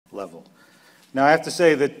level. Now, I have to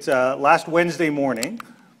say that last Wednesday morning,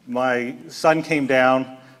 my son came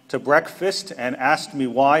down to breakfast and asked me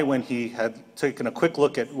why, when he had taken a quick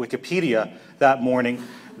look at Wikipedia that morning,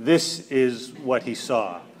 this is what he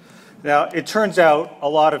saw. Now, it turns out a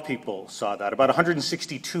lot of people saw that. About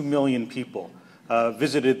 162 million people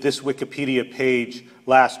visited this Wikipedia page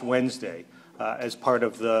last Wednesday as part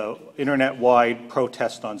of the internet-wide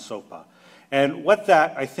protest on SOPA. And what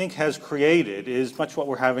that, I think, has created is much what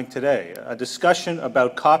we're having today, a discussion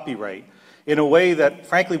about copyright in a way that,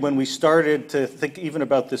 frankly, when we started to think even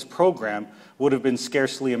about this program, would have been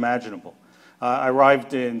scarcely imaginable. I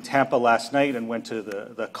arrived in Tampa last night and went to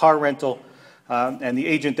the car rental, and the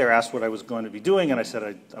agent there asked what I was going to be doing, and I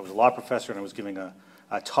said I was a law professor and I was giving a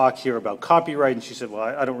talk here about copyright, and she said, well,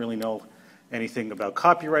 I don't really know anything about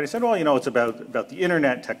copyright. I said, well, you know, it's about the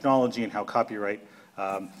internet, technology, and how copyright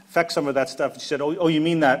affects some of that stuff. And she said, oh, you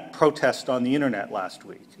mean that protest on the internet last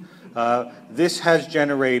week? This has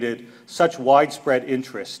generated such widespread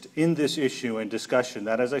interest in this issue and discussion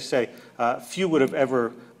that, as I say, few would have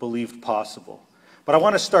ever believed possible. But I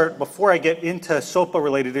want to start, before I get into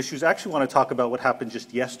SOPA-related issues, I actually want to talk about what happened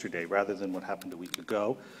just yesterday rather than what happened a week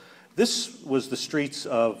ago. This was the streets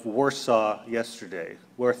of Warsaw yesterday,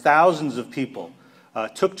 where thousands of people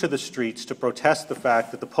took to the streets to protest the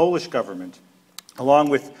fact that the Polish government, along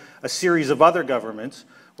with a series of other governments,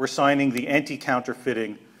 were signing the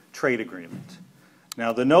anti-counterfeiting trade agreement.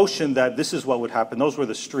 Now, the notion that this is what would happen, those were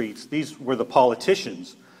the streets, these were the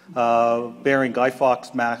politicians bearing Guy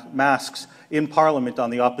Fawkes masks in Parliament on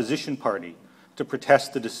the opposition party to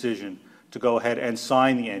protest the decision to go ahead and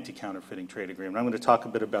sign the anti-counterfeiting trade agreement. I'm going to talk a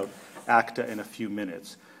bit about ACTA in a few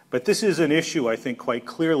minutes. But this is an issue, I think, quite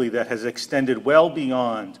clearly that has extended well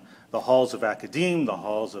beyond the halls of academe, the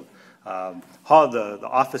halls of the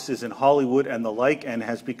offices in Hollywood and the like, and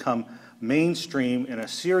has become mainstream in a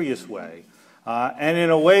serious way, and in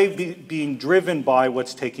a way being driven by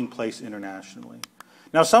what's taking place internationally.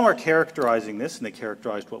 Now, some are characterizing this, and they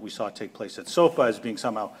characterized what we saw take place at SOPA as being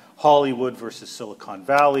somehow Hollywood versus Silicon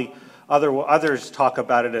Valley. Others talk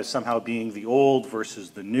about it as somehow being the old versus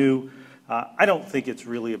the new. I don't think it's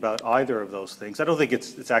really about either of those things. I don't think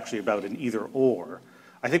it's actually about an either or.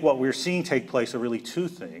 I think what we're seeing take place are really two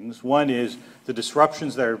things. One is the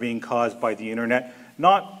disruptions that are being caused by the internet,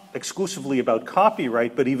 not exclusively about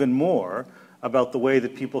copyright, but even more about the way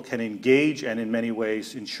that people can engage and in many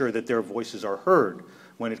ways ensure that their voices are heard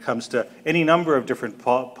when it comes to any number of different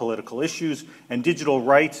political issues, and digital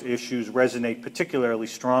rights issues resonate particularly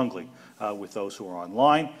strongly with those who are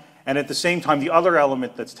online. And at the same time, the other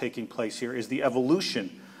element that's taking place here is the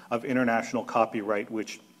evolution of international copyright,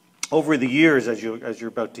 which over the years, as you're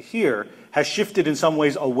about to hear, has shifted in some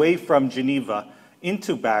ways away from Geneva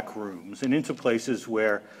into back rooms and into places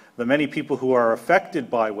where the many people who are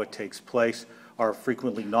affected by what takes place are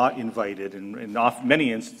frequently not invited and in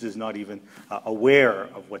many instances not even aware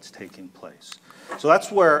of what's taking place. So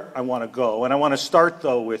that's where I want to go. And I want to start,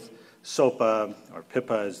 though, with SOPA, or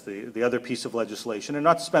PIPA as the other piece of legislation, and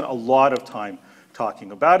not spend a lot of time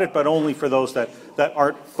talking about it, but only for those that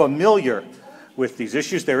aren't familiar with these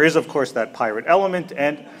issues. There is, of course, that pirate element,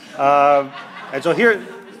 and so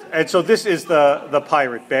this is the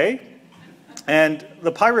Pirate Bay. And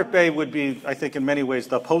the Pirate Bay would be, I think, in many ways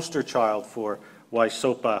the poster child for why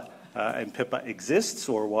SOPA and PIPA exists,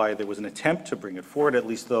 or why there was an attempt to bring it forward, at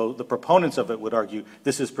least though the proponents of it would argue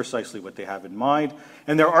this is precisely what they have in mind.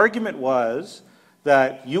 And their argument was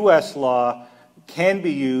that US law can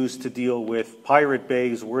be used to deal with pirate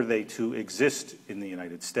bays were they to exist in the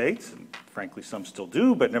United States. And frankly, some still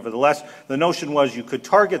do, but nevertheless, the notion was you could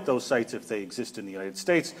target those sites if they exist in the United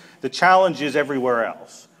States. The challenge is everywhere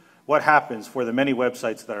else. What happens for the many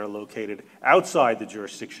websites that are located outside the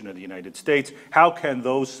jurisdiction of the United States? How can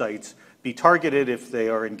those sites be targeted if they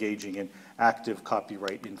are engaging in active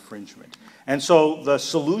copyright infringement? And so the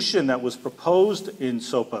solution that was proposed in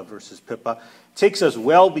SOPA versus PIPA takes us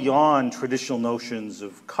well beyond traditional notions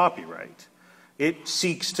of copyright. It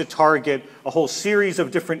seeks to target a whole series of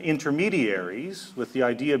different intermediaries, with the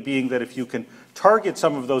idea being that if you can target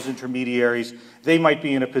some of those intermediaries, they might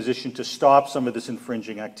be in a position to stop some of this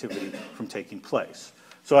infringing activity from taking place.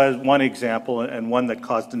 So as one example, and one that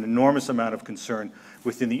caused an enormous amount of concern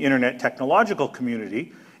within the internet technological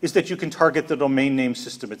community, is that you can target the domain name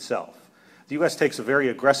system itself. The US takes a very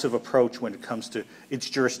aggressive approach when it comes to its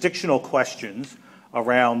jurisdictional questions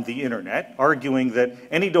around the internet, arguing that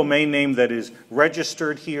any domain name that is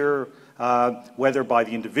registered here, whether by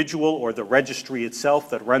the individual or the registry itself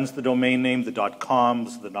that runs the domain name, the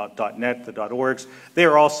 .coms, the .net, the .orgs, they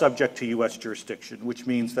are all subject to US jurisdiction, which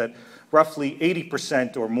means that roughly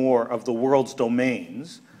 80% or more of the world's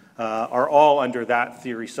domains are all under that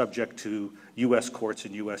theory subject to U.S. courts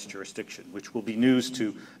and U.S. jurisdiction, which will be news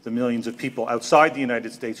to the millions of people outside the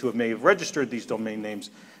United States who may have registered these domain names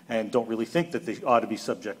and don't really think that they ought to be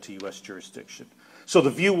subject to U.S. jurisdiction. So the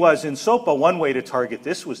view was in SOPA, one way to target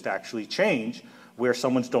this was to actually change where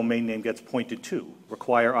someone's domain name gets pointed to,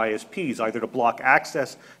 require ISPs either to block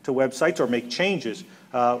access to websites or make changes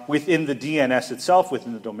within the DNS itself,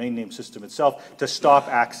 within the domain name system itself, to stop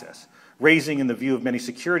access, raising, in the view of many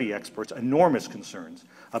security experts, enormous concerns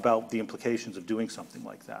about the implications of doing something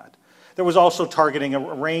like that. There was also targeting a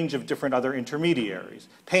range of different other intermediaries,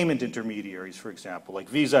 payment intermediaries, for example, like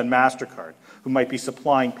Visa and MasterCard, who might be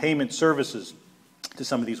supplying payment services to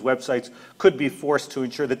some of these websites, could be forced to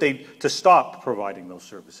ensure that to stop providing those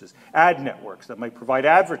services. Ad networks that might provide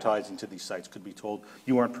advertising to these sites could be told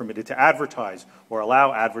you aren't permitted to advertise or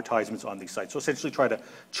allow advertisements on these sites. So essentially try to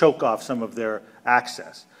choke off some of their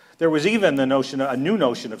access. There was even a new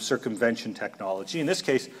notion of circumvention technology. In this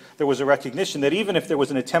case, there was a recognition that even if there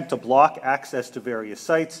was an attempt to block access to various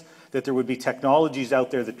sites, that there would be technologies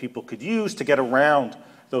out there that people could use to get around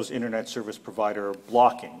those internet service provider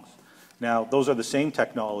blockings. Now, those are the same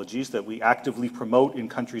technologies that we actively promote in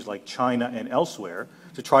countries like China and elsewhere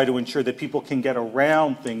to try to ensure that people can get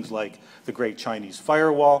around things like the Great Chinese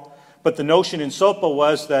Firewall. But the notion in SOPA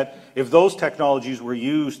was that if those technologies were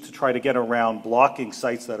used to try to get around blocking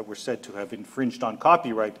sites that were said to have infringed on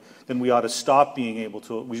copyright, then we ought to stop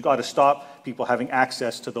we've got to stop people having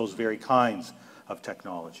access to those very kinds of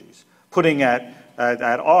technologies. Putting at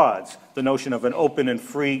odds the notion of an open and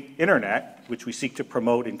free internet, which we seek to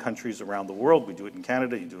promote in countries around the world. We do it in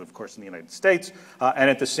Canada, you do it, of course, in the United States, and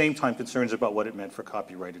at the same time concerns about what it meant for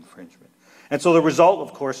copyright infringement. And so the result,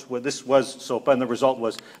 of course, this was SOPA, and the result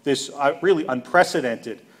was this really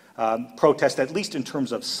unprecedented protest, at least in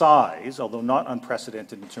terms of size, although not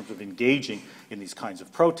unprecedented in terms of engaging in these kinds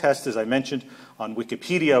of protests. As I mentioned, on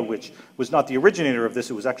Wikipedia, which was not the originator of this,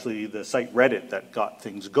 it was actually the site Reddit that got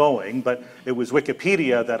things going, but it was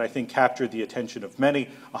Wikipedia that I think captured the attention of many.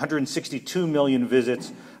 162 million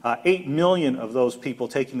visits, 8 million of those people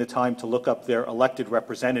taking the time to look up their elected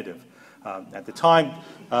representative at the time,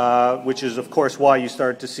 which is, of course, why you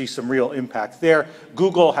started to see some real impact there.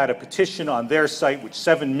 Google had a petition on their site, which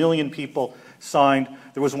 7 million people signed.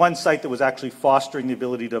 There was one site that was actually fostering the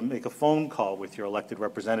ability to make a phone call with your elected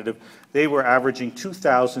representative. They were averaging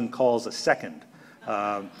 2,000 calls a second.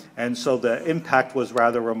 And so the impact was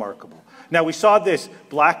rather remarkable. Now, we saw this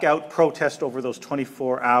blackout protest over those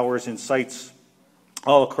 24 hours in sites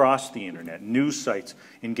all across the internet, news sites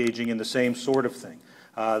engaging in the same sort of thing.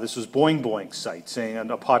 This was Boing Boing's site, saying,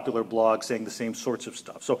 and a popular blog saying the same sorts of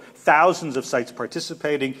stuff. So thousands of sites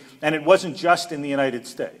participating, and it wasn't just in the United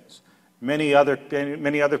States. Many other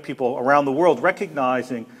people around the world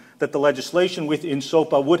recognizing that the legislation within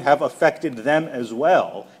SOPA would have affected them as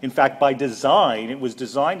well. In fact, by design, it was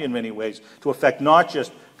designed in many ways to affect not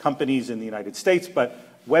just companies in the United States, but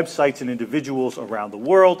websites and individuals around the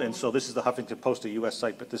world. And so this is the Huffington Post, a US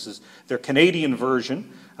site, but this is their Canadian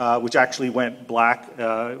version, which actually went black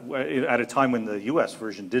at a time when the US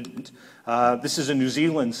version didn't. This is a New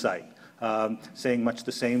Zealand site saying much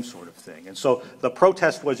the same sort of thing. And so the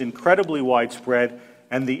protest was incredibly widespread,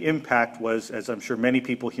 and the impact was, as I'm sure many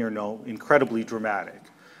people here know, incredibly dramatic.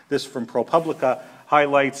 This from ProPublica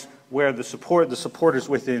highlights where the supporters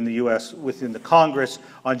within the U.S., within the Congress,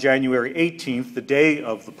 on January 18th, the day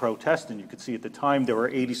of the protest, and you could see at the time there were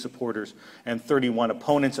 80 supporters and 31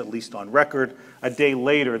 opponents, at least on record. A day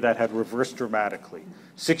later, that had reversed dramatically.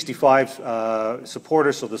 65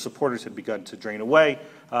 supporters, so the supporters had begun to drain away,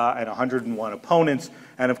 and 101 opponents.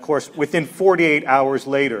 And of course, within 48 hours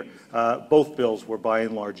later, both bills were by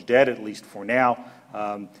and large dead, at least for now.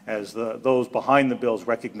 As those behind the bills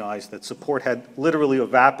recognized that support had literally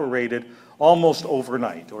evaporated almost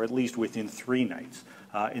overnight, or at least within 3 nights,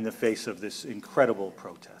 in the face of this incredible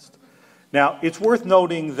protest. Now, it's worth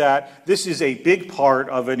noting that this is a big part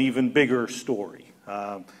of an even bigger story.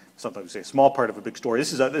 Sometimes we say a small part of a big story.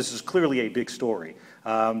 This is clearly a big story.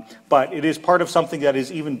 But it is part of something that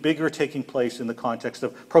is even bigger taking place in the context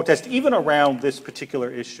of protest, even around this particular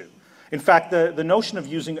issue. In fact, the notion of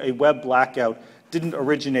using a web blackout didn't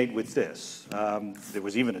originate with this. There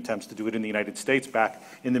was even attempts to do it in the United States back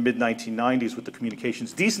in the mid-1990s with the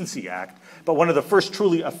Communications Decency Act. But one of the first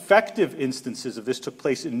truly effective instances of this took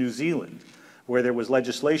place in New Zealand, where there was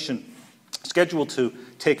legislation scheduled to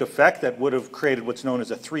take effect that would have created what's known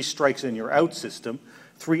as a 3 strikes and you're out system,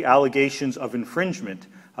 3 allegations of infringement,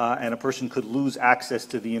 and a person could lose access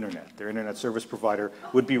to the internet. Their internet service provider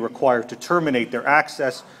would be required to terminate their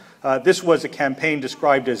access. This was a campaign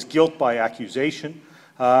described as guilt by accusation.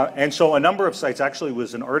 And so a number of sites, actually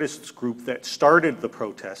was an artists group that started the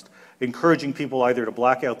protest, encouraging people either to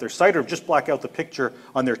black out their site or just black out the picture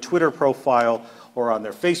on their Twitter profile or on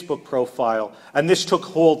their Facebook profile. And this took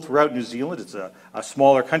hold throughout New Zealand. It's a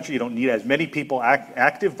smaller country. You don't need as many people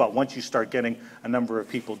active, but once you start getting a number of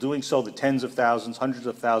people doing so, the tens of thousands, hundreds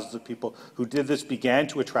of thousands of people who did this began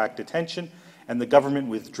to attract attention, and the government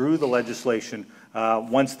withdrew the legislation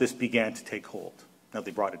once this began to take hold. Now,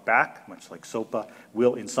 they brought it back, much like SOPA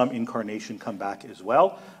will in some incarnation come back as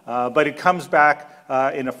well. But it comes back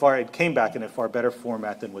it came back in a far better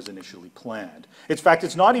format than was initially planned. In fact,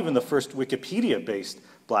 it's not even the first Wikipedia-based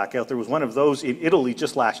blackout. There was one of those in Italy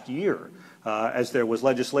just last year, as there was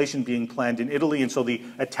legislation being planned in Italy. And so the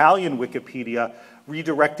Italian Wikipedia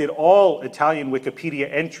redirected all Italian Wikipedia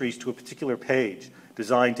entries to a particular page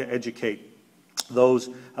designed to educate those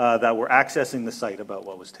that were accessing the site about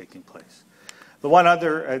what was taking place. The one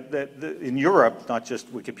other, in Europe, not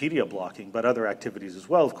just Wikipedia blocking, but other activities as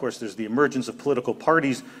well, of course, there's the emergence of political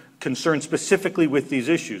parties concerned specifically with these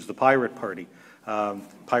issues, the Pirate Party.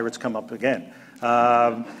 Pirates come up again.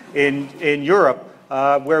 In Europe,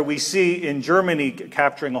 where we see in Germany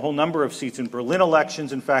capturing a whole number of seats in Berlin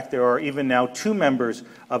elections. In fact, there are even now 2 members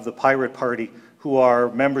of the Pirate Party who are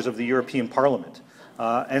members of the European Parliament.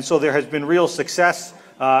 And so there has been real success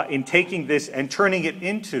in taking this and turning it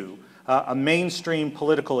into a mainstream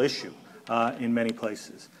political issue in many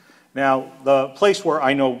places. Now, the place where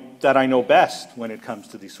I know best when it comes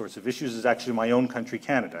to these sorts of issues is actually my own country,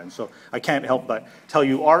 Canada. And so I can't help but tell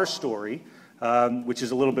you our story, which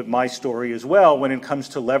is a little bit my story as well, when it comes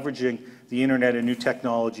to leveraging the internet and new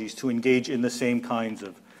technologies to engage in the same kinds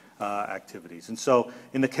of activities. And so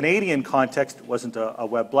in the Canadian context, it wasn't a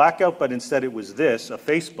web blackout, but instead it was this, a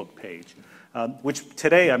Facebook page. Which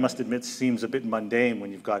today, I must admit, seems a bit mundane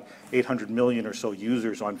when you've got 800 million or so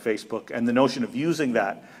users on Facebook, and the notion of using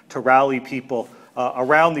that to rally people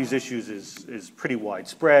around these issues is pretty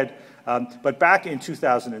widespread. But back in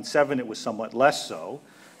 2007, it was somewhat less so.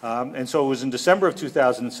 And so it was in December of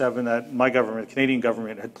 2007 that my government, the Canadian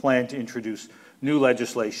government, had planned to introduce new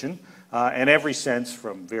legislation. And every sense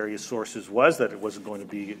from various sources was that it wasn't going to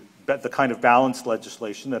be the kind of balanced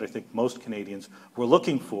legislation that I think most Canadians were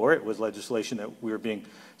looking for. It was legislation that we were being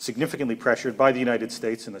significantly pressured by the United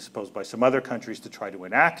States and I suppose by some other countries to try to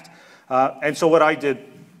enact. And so what I did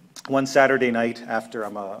one Saturday night after,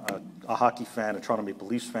 I'm a hockey fan, a Toronto Maple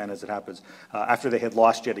Leafs fan as it happens, after they had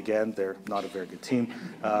lost yet again. They're not a very good team.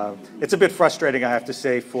 It's a bit frustrating, I have to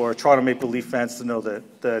say, for Toronto Maple Leaf fans to know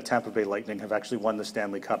that the Tampa Bay Lightning have actually won the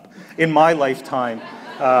Stanley Cup in my lifetime,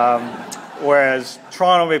 whereas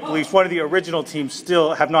Toronto Maple Leafs, one of the original teams,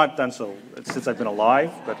 still have not done so since I've been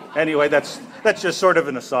alive. But anyway, that's just sort of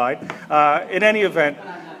an aside. In any event,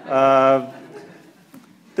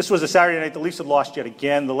 this was a Saturday night. The Leafs had lost yet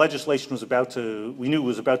again. The legislation was we knew it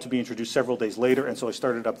was about to be introduced several days later, and so I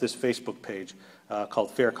started up this Facebook page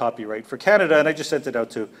called Fair Copyright for Canada, and I just sent it out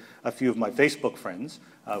to a few of my Facebook friends,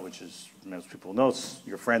 which is, as people know, it's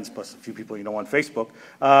your friends plus a few people you know on Facebook.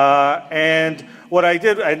 And what I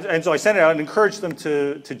did, and so I sent it out and encouraged them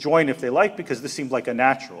to join if they liked, because this seemed like a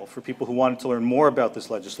natural for people who wanted to learn more about this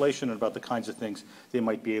legislation and about the kinds of things they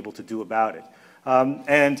might be able to do about it.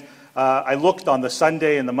 I looked on the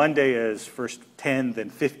Sunday and the Monday as first 10, then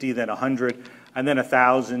 50, then 100, and then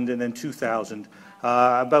 1,000, and then 2,000,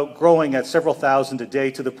 about growing at several thousand a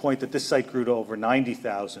day to the point that this site grew to over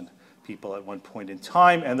 90,000 people at one point in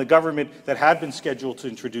time, and the government that had been scheduled to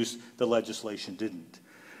introduce the legislation didn't.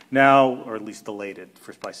 Now, or at least delayed it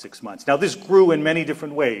by 6 months. Now, this grew in many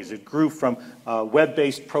different ways. It grew from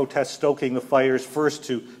web-based protests stoking the fires, first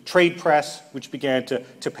to trade press, which began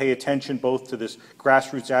to pay attention both to this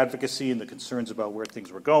grassroots advocacy and the concerns about where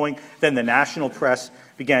things were going. Then the national press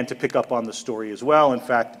began to pick up on the story as well. In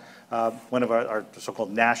fact, one of our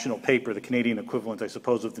so-called national paper, the Canadian equivalent, I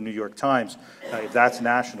suppose, of the New York Times, if that's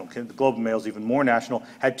national, the Globe and Mail is even more national,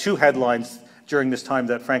 had 2 headlines during this time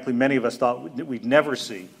that, frankly, many of us thought we'd never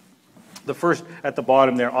see. The first at the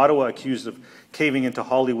bottom there, Ottawa accused of caving into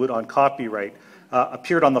Hollywood on copyright,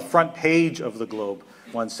 appeared on the front page of the Globe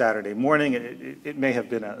one Saturday morning. It may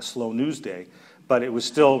have been a slow news day, but it was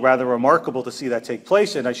still rather remarkable to see that take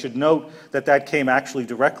place. And I should note that that came actually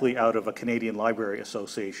directly out of a Canadian Library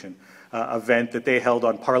Association event that they held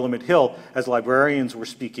on Parliament Hill as librarians were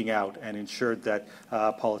speaking out and ensured that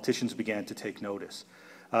politicians began to take notice.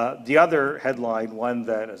 The other headline, one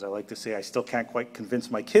that, as I like to say, I still can't quite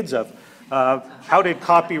convince my kids of, how did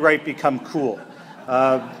copyright become cool?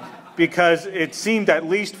 because it seemed, at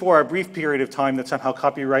least for a brief period of time, that somehow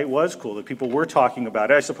copyright was cool, that people were talking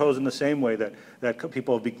about it, I suppose in the same way that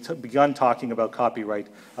people have begun talking about copyright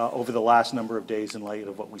over the last number of days in light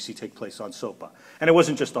of what we see take place on SOPA. And it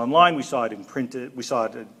wasn't just online, we saw it in print, we saw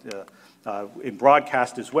it in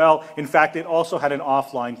broadcast as well. In fact, it also had an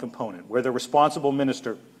offline component, where the responsible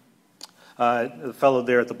minister, the fellow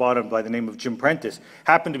there at the bottom by the name of Jim Prentice,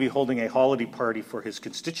 happened to be holding a holiday party for his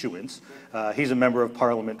constituents. He's a member of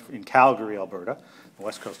Parliament in Calgary, Alberta, the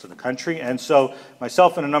west coast of the country. And so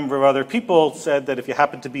myself and a number of other people said that if you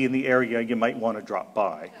happen to be in the area, you might want to drop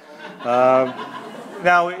by.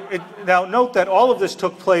 Now note that all of this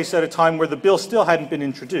took place at a time where the bill still hadn't been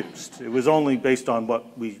introduced. It was only based on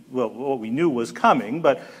what we knew was coming,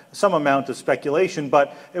 but some amount of speculation.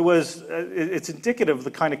 But it's indicative of the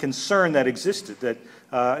kind of concern that existed, that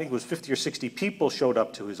I think it was 50 or 60 people showed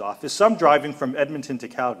up to his office, some driving from Edmonton to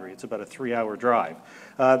Calgary. It's about a 3-hour drive,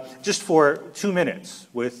 just for 2 minutes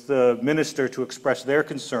with the minister to express their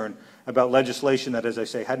concern about legislation that, as I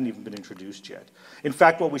say, hadn't even been introduced yet. In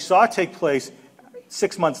fact, what we saw take place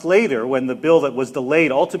 6 months later, when the bill that was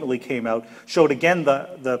delayed ultimately came out, showed again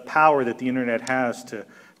the power that the internet has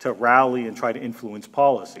to rally and try to influence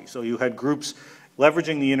policy. So you had groups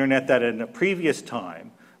leveraging the internet that in a previous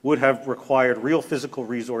time would have required real physical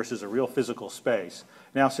resources, a real physical space,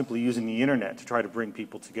 now simply using the internet to try to bring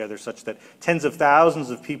people together, such that tens of thousands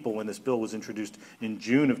of people, when this bill was introduced in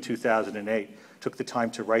June of 2008, took the time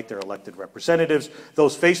to write their elected representatives.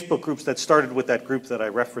 Those Facebook groups that started with that group that I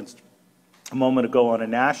referenced a moment ago on a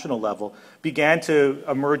national level began to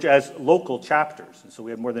emerge as local chapters. And so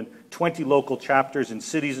we had more than 20 local chapters in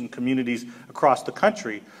cities and communities across the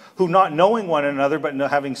country who, not knowing one another but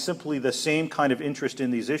having simply the same kind of interest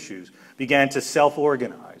in these issues, began to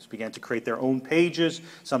self-organize, began to create their own pages.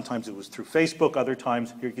 Sometimes it was through Facebook, other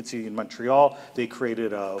times, here you can see in Montreal, they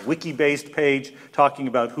created a wiki-based page talking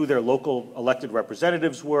about who their local elected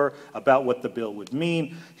representatives were, about what the bill would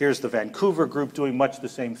mean. Here's the Vancouver group doing much the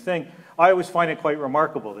same thing. I always find it quite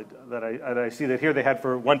remarkable that I see that here they had,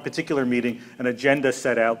 for one particular meeting, an agenda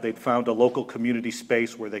set out. They'd found a local community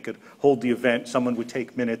space where they could hold the event. Someone would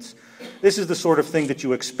take minutes. This is the sort of thing that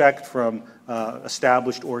you expect from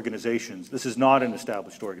established organizations. This is not an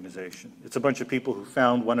established organization. It's a bunch of people who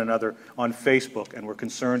found one another on Facebook and were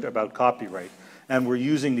concerned about copyright, and were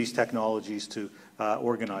using these technologies to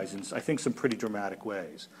organize in, I think, some pretty dramatic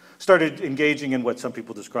ways. Started engaging in what some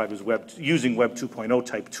people describe as using Web 2.0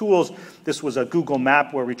 type tools. This was a Google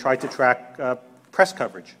map where we tried to track press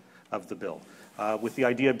coverage of the bill, with the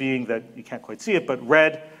idea being that, you can't quite see it, but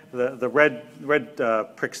the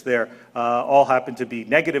red pricks there all happened to be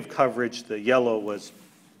negative coverage. The yellow was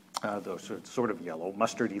sort of yellow,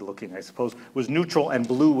 mustardy looking, I suppose, was neutral, and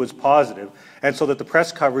blue was positive. And so that the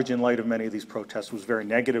press coverage in light of many of these protests was very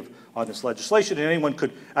negative on this legislation, and anyone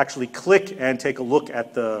could actually click and take a look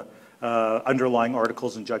at the underlying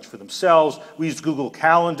articles and judge for themselves. We used Google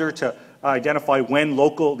Calendar to identify when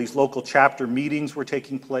these local chapter meetings were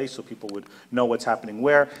taking place, so people would know what's happening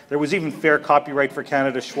where. There was even Fair Copyright for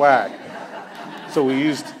Canada swag. So we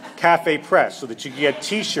used Cafe Press so that you could get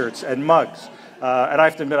T-shirts and mugs. And I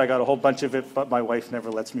have to admit, I got a whole bunch of it, but my wife never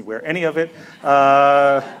lets me wear any of it.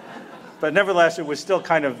 But nevertheless, it was still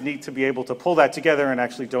kind of neat to be able to pull that together and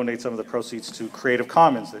actually donate some of the proceeds to Creative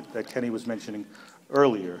Commons that Kenny was mentioning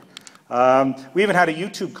earlier. We even had a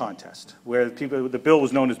YouTube contest where the bill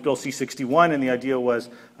was known as Bill C-61, and the idea was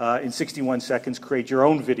in 61 seconds create your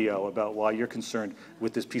own video about why you're concerned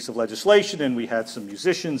with this piece of legislation. And we had some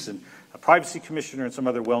musicians and a privacy commissioner and some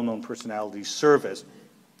other well-known personalities serve as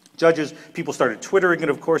judges. People started Twittering it,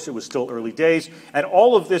 of course. It was still early days. And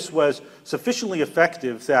all of this was sufficiently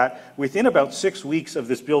effective that within about 6 weeks of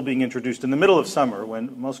this bill being introduced in the middle of summer,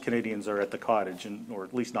 when most Canadians are at the cottage, or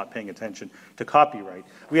at least not paying attention to copyright,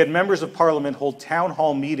 we had members of Parliament hold town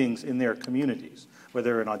hall meetings in their communities,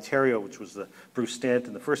 whether in Ontario, which was the Bruce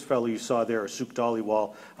Stanton, the first fellow you saw there, or Suk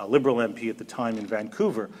Dhaliwal, a Liberal MP at the time in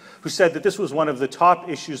Vancouver, who said that this was one of the top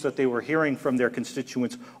issues that they were hearing from their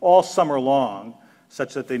constituents all summer long,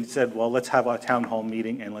 such that they said, well, let's have a town hall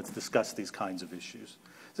meeting and let's discuss these kinds of issues.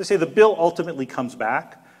 As I say, the bill ultimately comes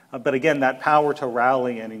back, but again, that power to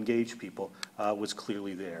rally and engage people was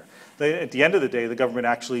clearly there. At the end of the day, the government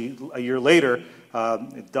actually, a year later,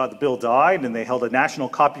 the bill died, and they held a national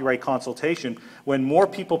copyright consultation when more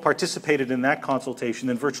people participated in that consultation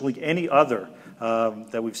than virtually any other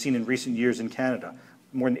that we've seen in recent years in Canada.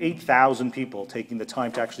 More than 8,000 people taking the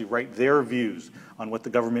time to actually write their views on what the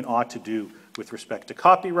government ought to do with respect to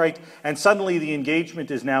copyright, and suddenly the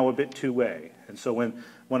engagement is now a bit two-way. And so when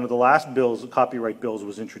one of the last bills, copyright bills,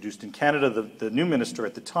 was introduced in Canada. The new minister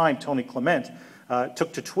at the time, Tony Clement,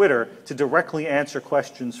 took to Twitter to directly answer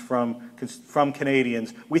questions from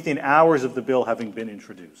Canadians within hours of the bill having been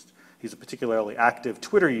introduced. He's a particularly active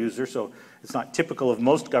Twitter user, so it's not typical of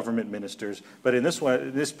most government ministers. But in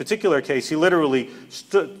this particular case, he literally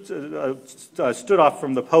stood off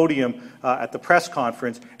from the podium at the press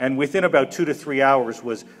conference, and within about 2 to 3 hours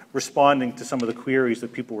was responding to some of the queries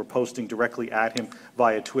that people were posting directly at him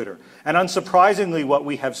via Twitter. And unsurprisingly, what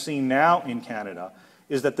we have seen now in Canada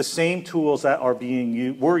is that the same tools that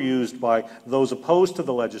were used by those opposed to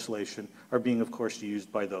the legislation are being, of course,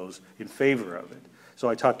 used by those in favor of it. So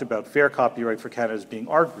I talked about Fair Copyright for Canada as being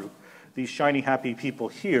our group. These shiny, happy people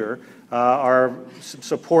here are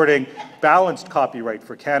supporting Balanced Copyright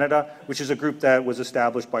for Canada, which is a group that was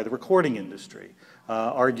established by the recording industry,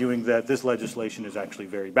 arguing that this legislation is actually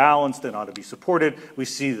very balanced and ought to be supported. We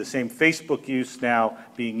see the same Facebook use now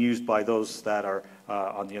being used by those that are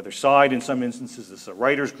on the other side. In some instances, this is a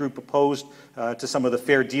writers group opposed to some of the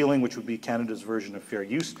fair dealing, which would be Canada's version of fair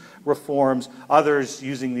use reforms. Others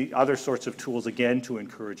using the other sorts of tools, again, to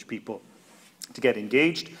encourage people to get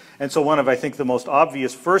engaged. And so one of, I think, the most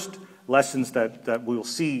obvious first lessons that we'll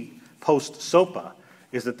see post-SOPA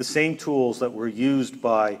is that the same tools that were used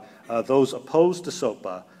by those opposed to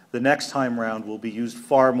SOPA the next time round will be used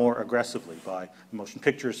far more aggressively by the Motion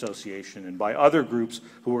Picture Association and by other groups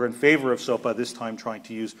who are in favor of SOPA, this time trying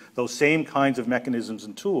to use those same kinds of mechanisms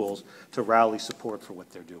and tools to rally support for what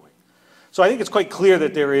they're doing. So I think it's quite clear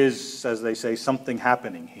that there is, as they say, something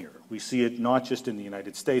happening here. We see it not just in the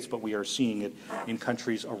United States, but we are seeing it in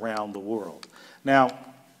countries around the world. Now,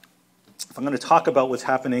 if I'm going to talk about what's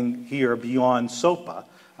happening here beyond SOPA,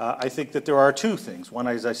 I think that there are two things. One,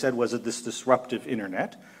 as I said, was this disruptive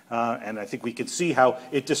internet. And I think we can see how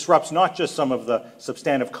it disrupts not just some of the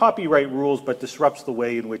substantive copyright rules, but disrupts the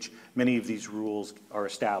way in which many of these rules are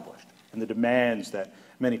established and the demands that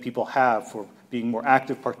many people have for being more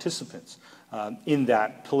active participants in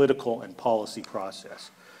that political and policy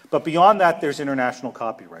process. But beyond that, there's international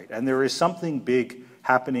copyright, and there is something big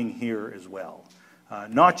happening here as well.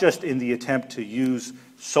 Not just in the attempt to use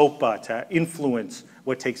SOPA to influence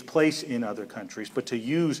what takes place in other countries, but to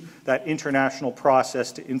use that international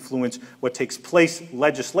process to influence what takes place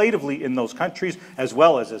legislatively in those countries, as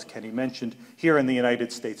well as Kenny mentioned, here in the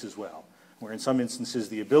United States as well, where in some instances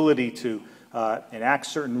the ability to enact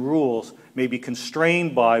certain rules may be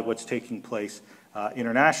constrained by what's taking place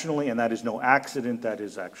internationally, and that is no accident, that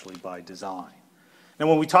is actually by design. Now,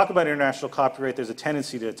 when we talk about international copyright, there's a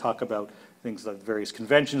tendency to talk about things like various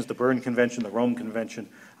conventions, the Berne Convention, the Rome Convention.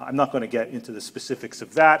 I'm not going to get into the specifics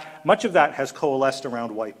of that. Much of that has coalesced around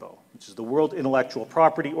WIPO, which is the World Intellectual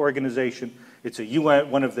Property Organization. It's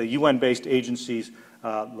one of the UN-based agencies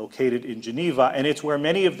located in Geneva, and it's where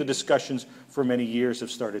many of the discussions for many years have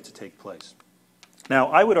started to take place. Now,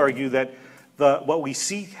 I would argue that what we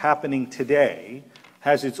see happening today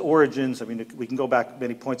has its origins. I mean, we can go back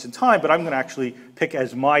many points in time, but I'm going to actually pick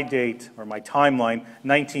as my date or my timeline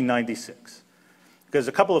 1996. Because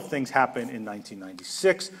a couple of things happened in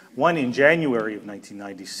 1996. One, in January of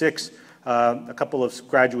 1996, a couple of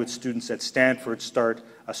graduate students at Stanford start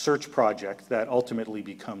a search project that ultimately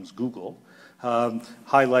becomes Google,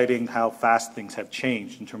 highlighting how fast things have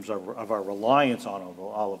changed in terms of our reliance on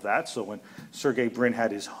all of that. So when Sergey Brin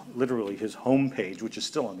had literally his homepage, which is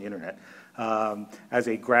still on the internet, as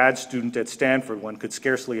a grad student at Stanford, one could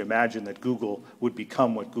scarcely imagine that Google would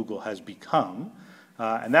become what Google has become.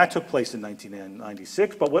 And that took place in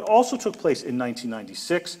 1996. But what also took place in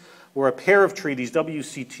 1996 were a pair of treaties,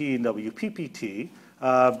 WCT and WPPT,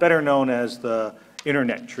 better known as the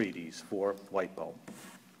Internet Treaties for WIPO.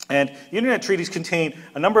 And the Internet Treaties contain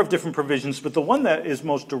a number of different provisions, but the one that is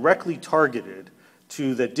most directly targeted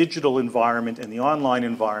to the digital environment and the online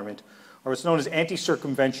environment are what's known as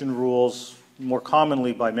anti-circumvention rules, more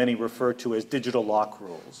commonly by many referred to as digital lock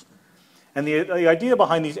rules. And the idea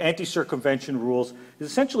behind these anti-circumvention rules is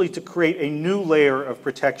essentially to create a new layer of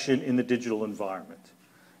protection in the digital environment.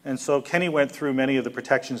 And so Kenny went through many of the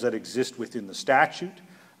protections that exist within the statute.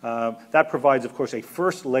 That provides, of course, a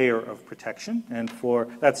first layer of protection, and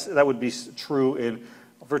that would be true in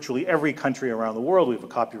virtually every country around the world. We have a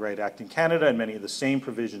Copyright Act in Canada, and many of the same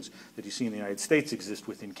provisions that you see in the United States exist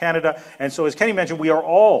within Canada. And so, as Kenny mentioned, we are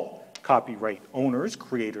all copyright owners,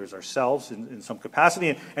 creators ourselves in some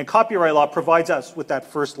capacity, and copyright law provides us with that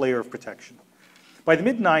first layer of protection. By the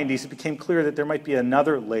mid-90s, it became clear that there might be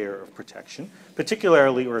another layer of protection,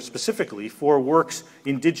 particularly or specifically for works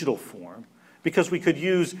in digital form, because we could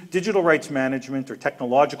use digital rights management or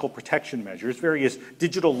technological protection measures, various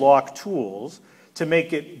digital lock tools, to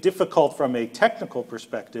make it difficult from a technical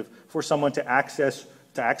perspective for someone to access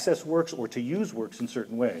works or to use works in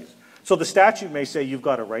certain ways. So the statute may say you've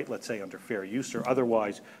got a right, let's say under fair use or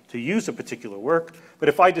otherwise, to use a particular work, but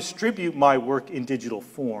if I distribute my work in digital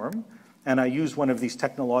form and I use one of these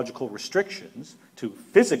technological restrictions to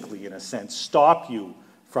physically, in a sense, stop you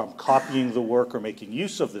from copying the work or making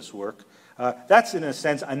use of this work, that's, in a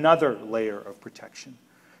sense, another layer of protection.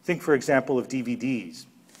 Think, for example, of DVDs,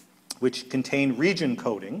 which contain region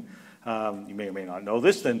coding. You may or may not know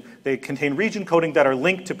this, then they contain region coding that are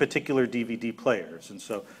linked to particular DVD players. And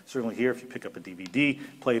so certainly here, if you pick up a DVD,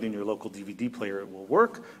 play it in your local DVD player, it will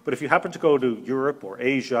work. But if you happen to go to Europe or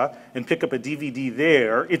Asia and pick up a DVD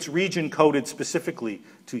there, it's region coded specifically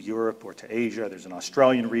to Europe or to Asia. There's an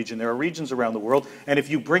Australian region. There are regions around the world. And if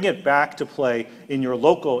you bring it back to play in your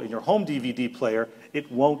home DVD player,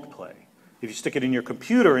 it won't play. If you stick it in your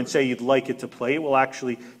computer and say you'd like it to play, it will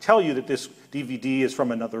actually tell you that this DVD is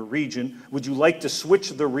from another region. Would you like to switch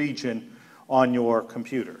the region on your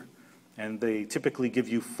computer? And they typically give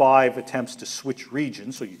you 5 attempts to switch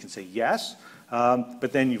regions, so you can say yes,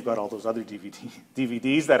 but then you've got all those other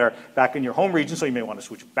DVDs that are back in your home region, so you may want to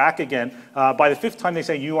switch back again. By the 5th time, they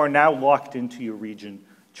say you are now locked into your region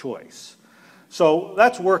choice. So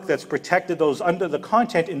that's work that's protected. The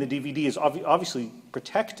content in the DVD is obviously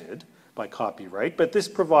protected by copyright, but this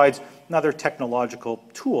provides another technological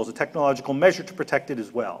tools, a technological measure to protect it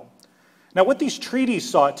as well. Now, what these treaties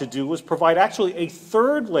sought to do was provide actually a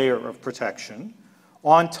third layer of protection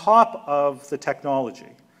on top of the technology.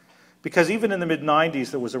 Because even in the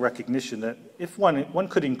mid-90s, there was a recognition that if one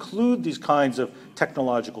could include these kinds of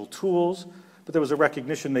technological tools, but there was a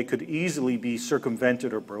recognition they could easily be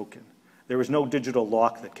circumvented or broken. There was no digital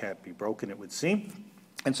lock that can't be broken, it would seem.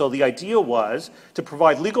 And so the idea was to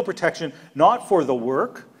provide legal protection not for the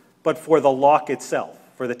work, but for the lock itself,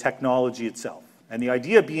 for the technology itself. And the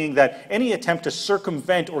idea being that any attempt to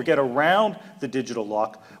circumvent or get around the digital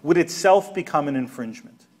lock would itself become an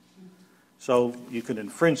infringement. So you could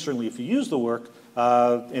infringe, certainly, if you use the work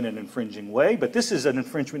in an infringing way, but this is an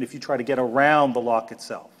infringement if you try to get around the lock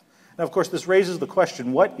itself. Now, of course, this raises the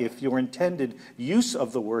question, what if your intended use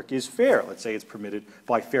of the work is fair? Let's say it's permitted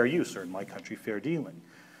by fair use, or in my country, fair dealing.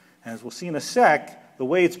 As we'll see in a sec, the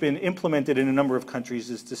way it's been implemented in a number of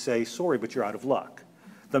countries is to say, sorry, but you're out of luck.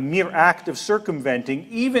 The mere act of circumventing,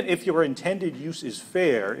 even if your intended use is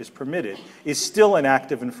fair, is permitted, is still an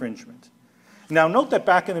act of infringement. Now, note that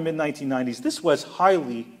back in the mid-1990s, this was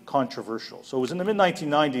highly controversial. So it was in the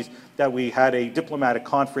mid-1990s that we had a diplomatic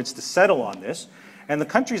conference to settle on this, and the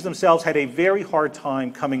countries themselves had a very hard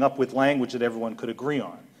time coming up with language that everyone could agree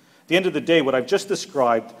on. At the end of the day, what I've just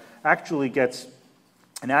described actually gets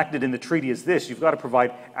enacted in the treaty is this: you've got to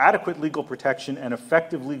provide adequate legal protection and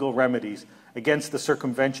effective legal remedies against the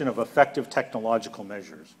circumvention of effective technological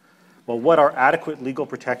measures. Well, what are adequate legal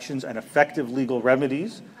protections and effective legal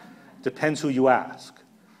remedies? Depends who you ask.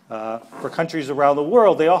 For countries around the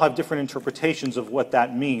world, they all have different interpretations of what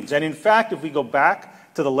that means. And in fact, if we go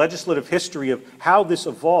back to the legislative history of how this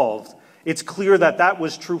evolved, it's clear that that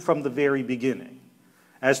was true from the very beginning.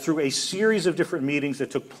 As through a series of different meetings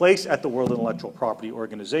that took place at the World Intellectual Property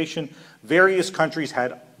Organization, various countries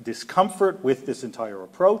had discomfort with this entire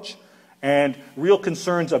approach and real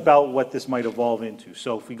concerns about what this might evolve into.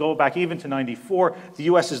 So if we go back even to '94, the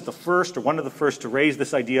US is the first, or one of the first, to raise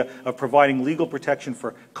this idea of providing legal protection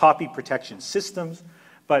for copy protection systems,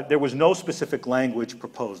 but there was no specific language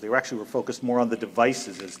proposed. They were focused more on the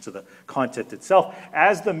devices as to the content itself.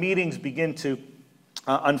 As the meetings begin to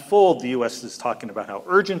unfold, the US is talking about how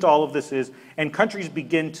urgent all of this is, and countries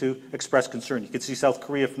begin to express concern. You could see South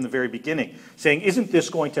Korea from the very beginning saying, isn't this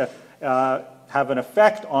going to have an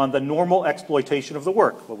effect on the normal exploitation of the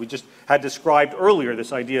work? Well, we just had described earlier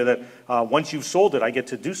this idea that once you've sold it, I get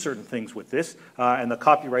to do certain things with this, and the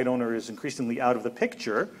copyright owner is increasingly out of the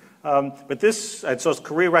picture. And so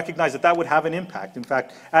Korea recognized that that would have an impact. In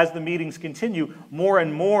fact, as the meetings continue, more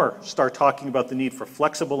and more start talking about the need for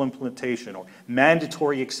flexible implementation or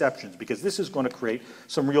mandatory exceptions, because this is going to create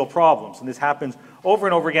some real problems. And this happens over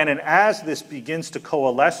and over again. And as this begins to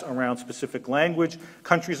coalesce around specific language,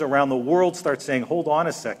 countries around the world start saying, hold on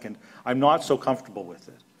a second, I'm not so comfortable with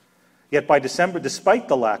it. Yet by December, despite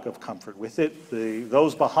the lack of comfort with it,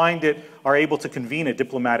 those behind it are able to convene a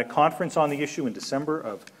diplomatic conference on the issue in December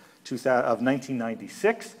of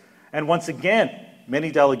 1996. And once again,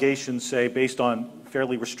 many delegations say, based on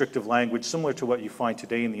fairly restrictive language, similar to what you find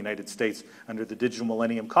today in the United States under the Digital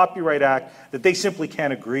Millennium Copyright Act, that they simply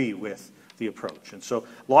can't agree with the approach. And so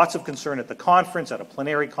lots of concern at the conference, at a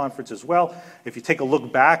plenary conference as well. If you take a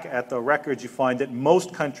look back at the records, you find that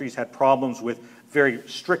most countries had problems with very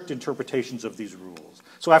strict interpretations of these rules.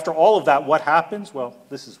 So after all of that, what happens? Well,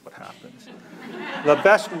 this is what happens. The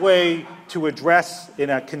best way to address in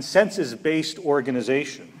a consensus-based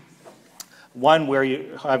organization, one where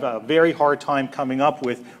you have a very hard time coming up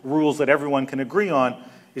with rules that everyone can agree on,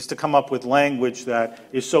 is to come up with language that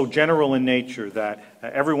is so general in nature that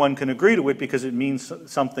everyone can agree to it because it means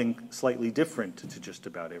something slightly different to just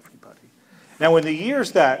about everybody. Now, in the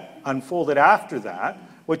years that unfolded after that,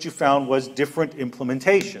 what you found was different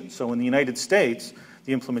implementation. So in the United States,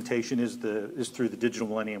 the implementation is through the Digital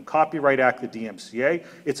Millennium Copyright Act, the DMCA.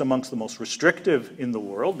 It's amongst the most restrictive in the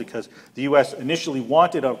world because the US initially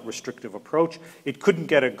wanted a restrictive approach. It couldn't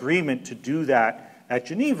get agreement to do that at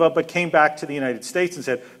Geneva, but came back to the United States and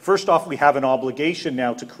said, first off, we have an obligation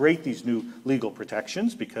now to create these new legal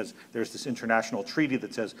protections because there's this international treaty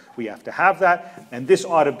that says we have to have that, and this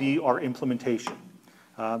ought to be our implementation.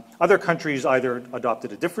 Other countries either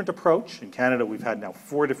adopted a different approach. In Canada, we've had now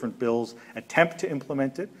 4 different bills attempt to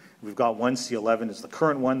implement it. We've got one, C11 is the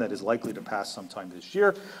current one that is likely to pass sometime this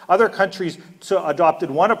year. Other countries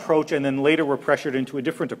adopted one approach and then later were pressured into a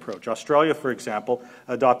different approach. Australia, for example,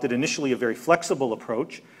 adopted initially a very flexible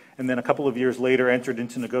approach and then a couple of years later entered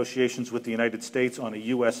into negotiations with the United States on a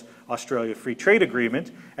US-Australia free trade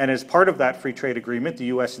agreement. And as part of that free trade agreement, the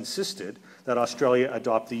US insisted that Australia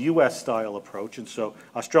adopt the US-style approach. And so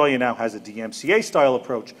Australia now has a DMCA-style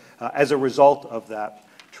approach as a result of that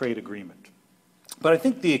trade agreement. But I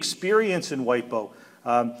think the experience in WIPO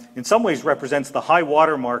in some ways represents the high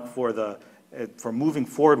watermark for moving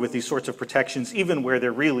forward with these sorts of protections, even where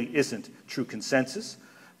there really isn't true consensus.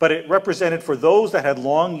 But it represented, for those that had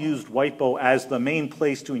long used WIPO as the main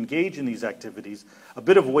place to engage in these activities, a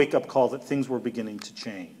bit of a wake-up call that things were beginning to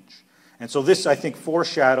change. And so this, I think,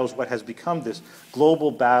 foreshadows what has become this global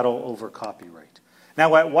battle over copyright.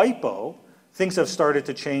 Now, at WIPO, things have started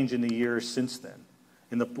to change in the years since then.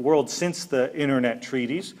 In the world since the Internet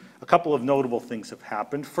treaties, a couple of notable things have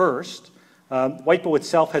happened. First, WIPO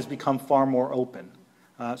itself has become far more open.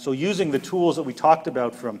 So using the tools that we talked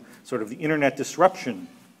about from sort of the Internet disruption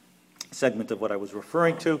segment of what I was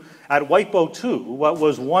referring to, at WIPO 2, what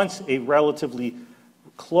was once a relatively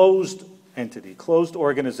closed entity, closed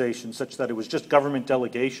organization, such that it was just government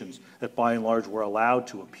delegations that by and large were allowed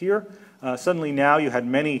to appear, suddenly now you had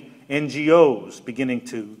many NGOs beginning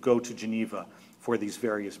to go to Geneva for these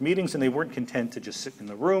various meetings, and they weren't content to just sit in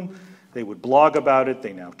the room. They would blog about it,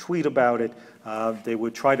 they now tweet about it, they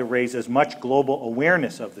would try to raise as much global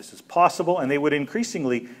awareness of this as possible, and they would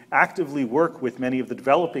increasingly actively work with many of the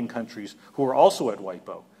developing countries who were also at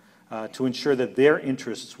WIPO to ensure that their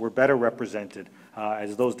interests were better represented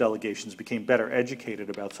as those delegations became better educated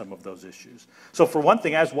about some of those issues. So for one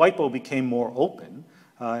thing, as WIPO became more open,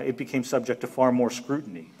 it became subject to far more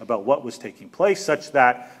scrutiny about what was taking place, such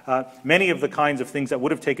that many of the kinds of things that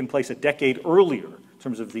would have taken place a decade earlier in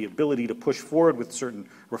terms of the ability to push forward with certain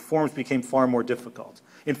reforms became far more difficult.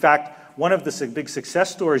 In fact, one of the big success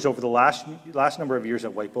stories over the last number of years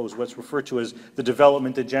at WIPO is what's referred to as the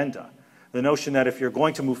development agenda. The notion that if you're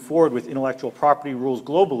going to move forward with intellectual property rules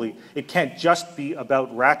globally, it can't just be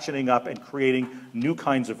about ratcheting up and creating new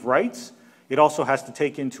kinds of rights. It also has to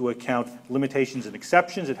take into account limitations and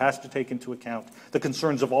exceptions. It has to take into account the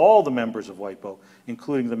concerns of all the members of WIPO,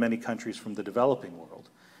 including the many countries from the developing world.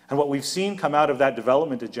 And what we've seen come out of that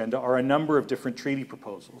development agenda are a number of different treaty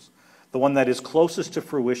proposals. The one that is closest to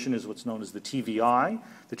fruition is what's known as the TVI,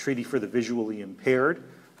 the Treaty for the Visually Impaired,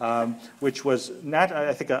 which was,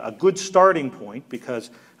 I think, a good starting point because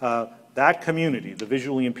that community, the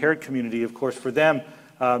visually impaired community, of course, for them,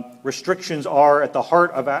 restrictions are at the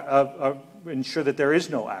heart of ensure that there is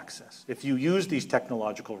no access. If you use these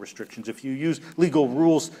technological restrictions, if you use legal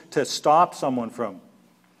rules to stop someone from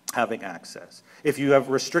having access, if you have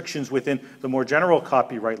restrictions within the more general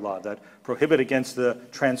copyright law that prohibit against the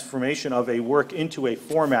transformation of a work into a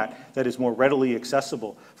format that is more readily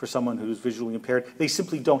accessible for someone who's visually impaired, they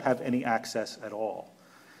simply don't have any access at all.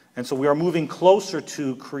 And so we are moving closer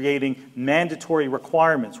to creating mandatory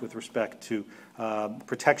requirements with respect to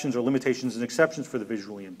protections or limitations and exceptions for the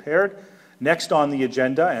visually impaired. Next on the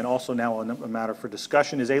agenda, and also now a matter for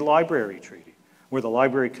discussion, is a library treaty, where the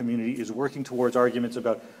library community is working towards arguments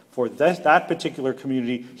about, for that particular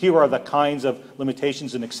community, here are the kinds of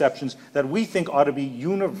limitations and exceptions that we think ought to be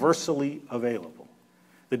universally available.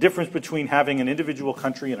 The difference between having an individual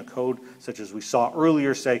country and a code, such as we saw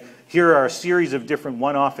earlier, say, here are a series of different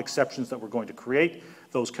one-off exceptions that we're going to create.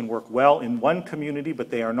 Those can work well in one community, but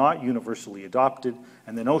they are not universally adopted.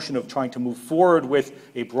 And the notion of trying to move forward with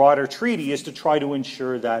a broader treaty is to try to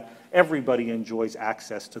ensure that everybody enjoys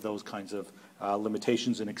access to those kinds of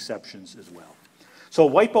limitations and exceptions as well. So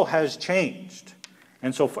WIPO has changed.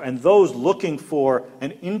 And those looking for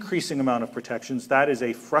an increasing amount of protections, that is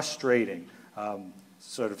a frustrating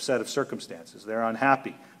sort of set of circumstances. They're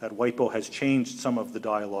unhappy that WIPO has changed some of the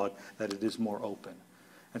dialogue, that it is more open.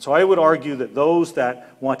 And so I would argue that those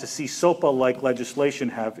that want to see SOPA-like legislation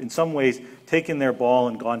have in some ways taken their ball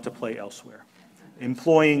and gone to play elsewhere,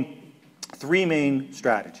 employing three main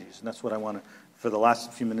strategies. And that's what I want to, for the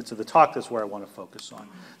last few minutes of the talk, that's where I want to focus on.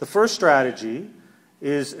 The first strategy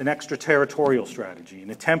is an extraterritorial strategy, an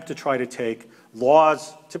attempt to try to take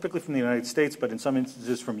laws, typically from the United States, but in some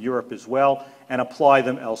instances from Europe as well, and apply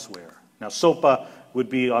them elsewhere. Now, SOPA would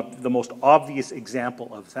be the most obvious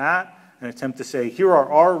example of that, an attempt to say, here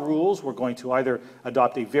are our rules. We're going to either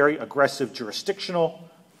adopt a very aggressive jurisdictional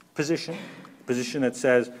position that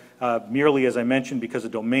says, merely, as I mentioned, because a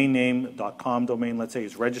domain name, .com domain, let's say,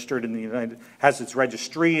 is registered in the has its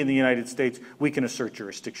registry in the United States, we can assert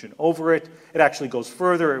jurisdiction over it. It actually goes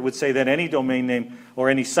further. It would say that any domain name or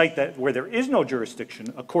any site where there is no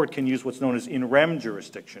jurisdiction, a court can use what's known as in rem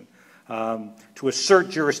jurisdiction to assert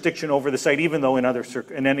jurisdiction over the site, even though in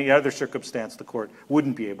any other circumstance the court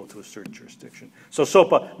wouldn't be able to assert jurisdiction. So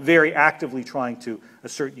SOPA very actively trying to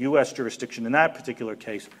assert U.S. jurisdiction in that particular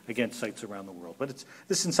case against sites around the world. But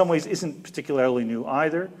this in some ways isn't particularly new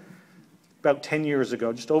either. About 10 years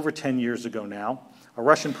ago, just over 10 years ago now, a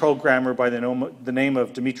Russian programmer by the name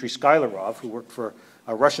of Dmitry Skylarov, who worked for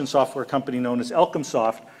a Russian software company known as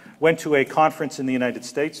Elkomsoft, went to a conference in the United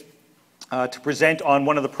States to present on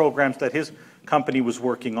one of the programs that his company was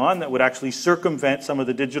working on that would actually circumvent some of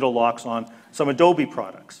the digital locks on some Adobe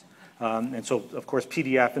products. And so, of course,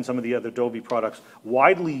 PDF and some of the other Adobe products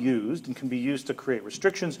widely used and can be used to create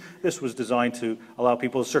restrictions. This was designed to allow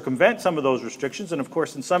people to circumvent some of those restrictions, and of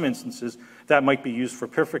course, in some instances, that might be used for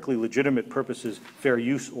perfectly legitimate purposes, fair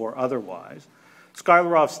use or otherwise.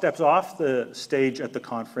 Skylarov steps off the stage at the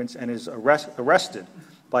conference and is arrested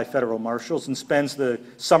by federal marshals and spends the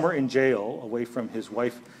summer in jail away from his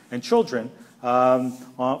wife and children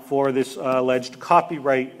for this alleged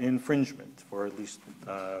copyright infringement, or at least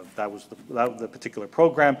that was the particular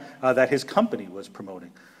program that his company was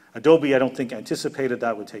promoting. Adobe, I don't think, anticipated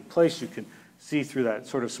that would take place. You can see through that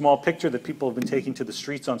sort of small picture that people have been taking to the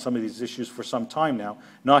streets on some of these issues for some time now,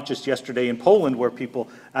 not just yesterday in Poland, where people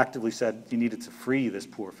actively said you needed to free this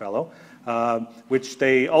poor fellow, which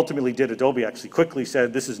they ultimately did. Adobe actually quickly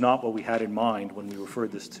said, this is not what we had in mind when we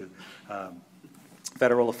referred this to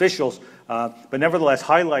federal officials, but nevertheless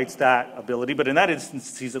highlights that ability. But in that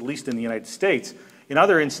instance, he's at least in the United States. In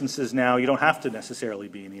other instances now, you don't have to necessarily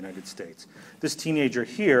be in the United States. This teenager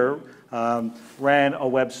here ran a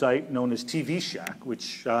website known as TV Shack,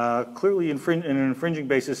 which clearly, in an infringing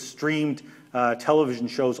basis, streamed television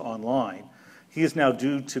shows online. He is now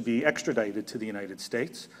due to be extradited to the United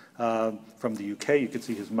States from the UK. You can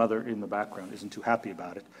see his mother in the background isn't too happy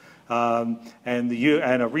about it. And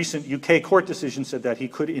a recent UK court decision said that he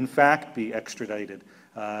could, in fact, be extradited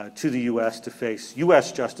to the US to face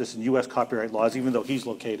US justice and US copyright laws, even though he's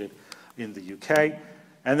located in the UK.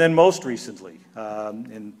 And then most recently,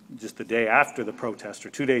 in just the day after the protest, or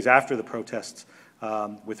 2 days after the protests,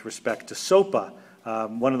 with respect to SOPA,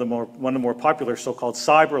 one of the more popular so-called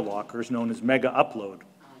cyber lockers, known as Mega Upload,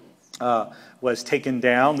 was taken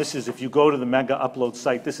down. This is, if you go to the Mega Upload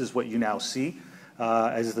site, this is what you now see,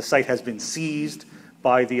 as the site has been seized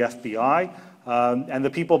by the FBI. And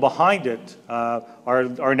the people behind it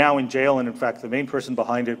are now in jail, and in fact the main person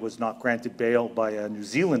behind it was not granted bail by a New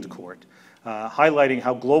Zealand court, highlighting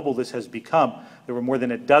how global this has become. There were more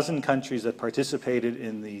than a dozen countries that participated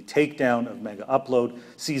in the takedown of Mega Upload,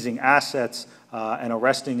 seizing assets and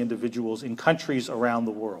arresting individuals in countries around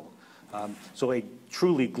the world. So a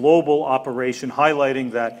truly global operation,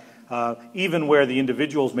 highlighting that even where the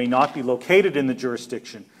individuals may not be located in the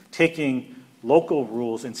jurisdiction, taking local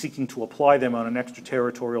rules and seeking to apply them on an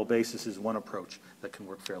extraterritorial basis is one approach that can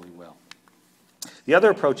work fairly well. The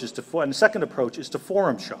other approach is and the second approach is to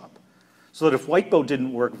forum shop. So that if WIPO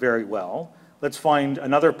didn't work very well, let's find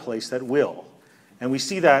another place that will. And we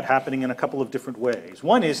see that happening in a couple of different ways.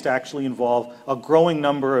 One is to actually involve a growing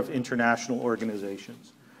number of international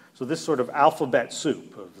organizations. So this sort of alphabet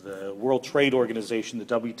soup of the World Trade Organization, the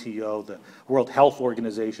WTO, the World Health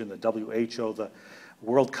Organization, the WHO, the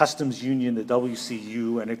World Customs Union, the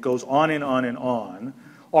WCU, and it goes on and on and on,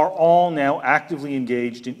 are all now actively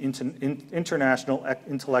engaged in international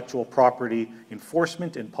intellectual property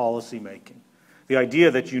enforcement and policy making. The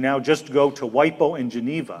idea that you now just go to WIPO in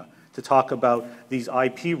Geneva to talk about these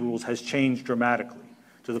IP rules has changed dramatically,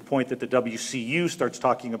 to the point that the WCU starts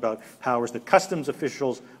talking about powers that customs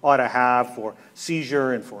officials ought to have for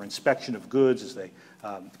seizure and for inspection of goods as they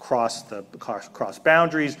cross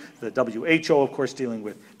boundaries. The WHO, of course, dealing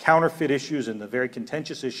with counterfeit issues and the very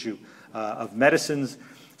contentious issue of medicines,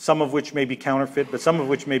 some of which may be counterfeit, but some of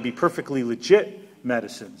which may be perfectly legit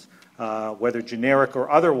medicines, whether generic or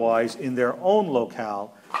otherwise, in their own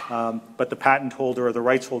locale, but the patent holder or the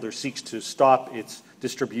rights holder seeks to stop its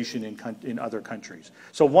distribution in other countries.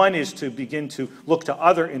 So one is to begin to look to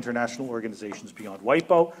other international organizations beyond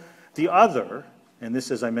WIPO. The other, and this,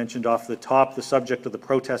 as I mentioned off the top, the subject of the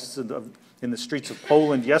protests in the streets of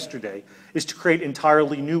Poland yesterday, is to create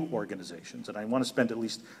entirely new organizations. And I want to spend at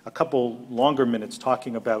least a couple longer minutes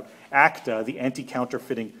talking about ACTA, the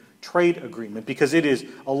Anti-Counterfeiting Trade Agreement, because it is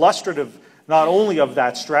illustrative not only of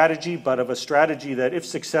that strategy, but of a strategy that, if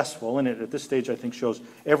successful, and it at this stage I think shows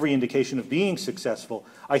every indication of being successful,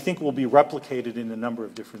 I think will be replicated in a number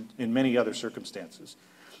of in many other circumstances.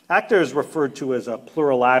 ACTA is referred to as a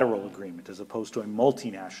plurilateral agreement as opposed to a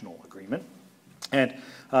multinational agreement. And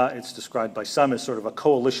it's described by some as sort of a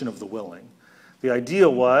coalition of the willing. The idea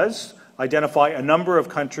was identify a number of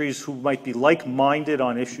countries who might be like-minded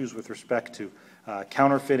on issues with respect to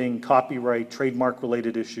counterfeiting, copyright,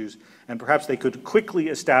 trademark-related issues, and perhaps they could quickly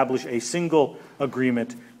establish a single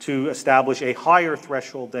agreement to establish a higher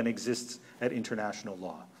threshold than exists at international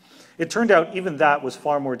law. It turned out even that was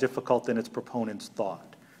far more difficult than its proponents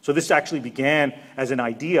thought. So this actually began as an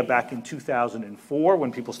idea back in 2004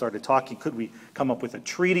 when people started talking, could we come up with a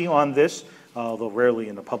treaty on this, although rarely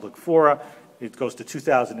in the public fora. It goes to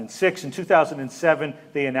 2006. In 2007,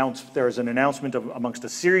 there was an announcement amongst a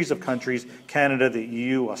series of countries, Canada, the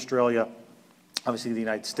EU, Australia, obviously the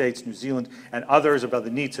United States, New Zealand, and others, about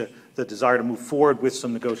the desire to move forward with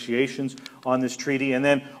some negotiations on this treaty. And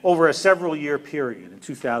then over a several-year period, in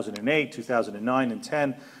 2008, 2009, and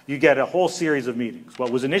 10, you get a whole series of meetings.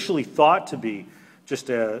 What was initially thought to be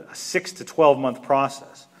just a 6 to 12-month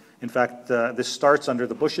process. In fact, this starts under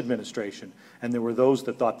the Bush administration, and there were those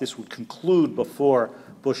that thought this would conclude before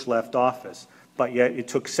Bush left office. But yet it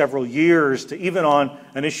took several years to, even on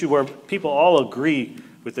an issue where people all agree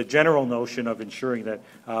with the general notion of ensuring that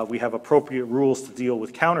we have appropriate rules to deal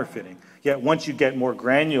with counterfeiting. Yet once you get more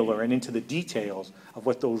granular and into the details of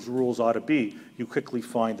what those rules ought to be, you quickly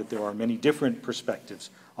find that there are many different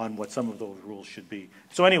perspectives on what some of those rules should be.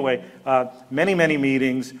 So anyway, many, many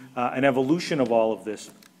meetings, an evolution of all of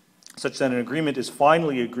this, such that an agreement is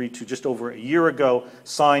finally agreed to just over a year ago,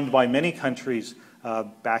 signed by many countries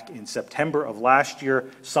back in September of last year,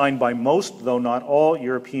 signed by most, though not all,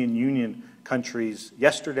 European Union countries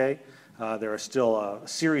yesterday. There are still a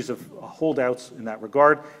series of holdouts in that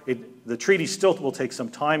regard. The treaty still will take some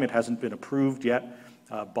time. It hasn't been approved yet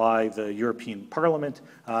by the European Parliament,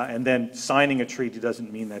 and then signing a treaty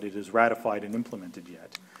doesn't mean that it is ratified and implemented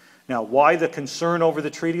yet. Now, why the concern over the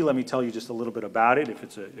treaty? Let me tell you just a little bit about it if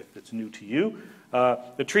it's new to you.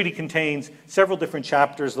 The treaty contains several different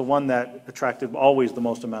chapters. The one that attracted always the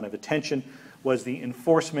most amount of attention was the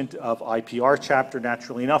enforcement of IPR chapter,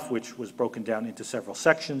 naturally enough, which was broken down into several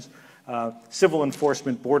sections. Civil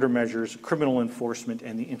enforcement, border measures, criminal enforcement,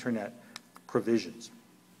 and the internet provisions.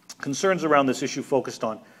 Concerns around this issue focus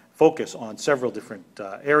on several different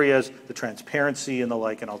areas, the transparency and the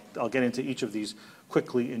like, and I'll get into each of these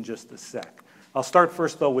quickly in just a sec. I'll start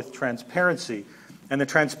first, though, with transparency. And the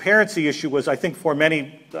transparency issue was, I think, for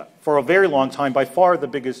a very long time, by far the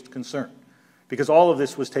biggest concern, because all of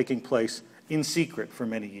this was taking place in secret for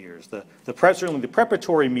many years. Certainly the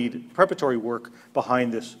preparatory work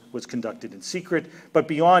behind this was conducted in secret, but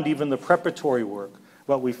beyond even the preparatory work,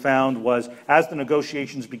 what we found was, as the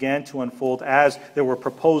negotiations began to unfold, as there were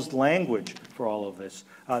proposed language for all of this,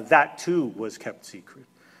 that too was kept secret.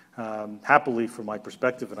 Happily, from my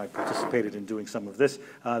perspective, and I participated in doing some of this,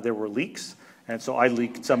 there were leaks, and so I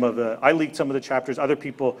leaked some of the chapters. Other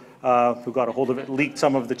people who got a hold of it leaked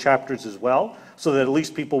some of the chapters as well, so that at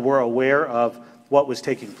least people were aware of what was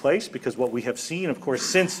taking place, because what we have seen, of course,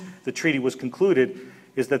 since the treaty was concluded,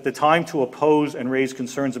 is that the time to oppose and raise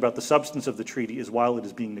concerns about the substance of the treaty is while it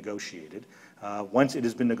is being negotiated. Once it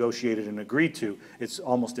has been negotiated and agreed to, it's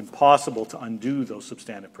almost impossible to undo those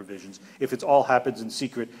substantive provisions. If it all happens in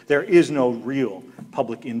secret, there is no real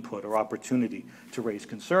public input or opportunity to raise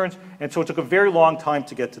concerns. And so it took a very long time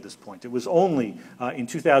to get to this point. It was only in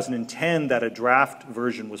 2010 that a draft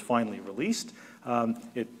version was finally released.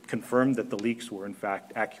 It confirmed that the leaks were, in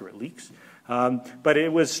fact, accurate leaks. But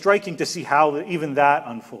it was striking to see how even that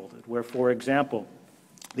unfolded, where, for example,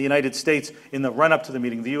 the United States, in the run-up to the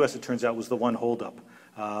meeting, the U.S., it turns out, was the one holdup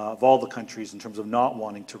of all the countries in terms of not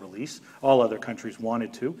wanting to release. All other countries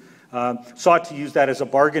wanted to. Sought to use that as a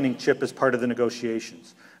bargaining chip as part of the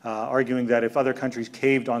negotiations, arguing that if other countries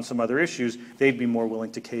caved on some other issues, they'd be more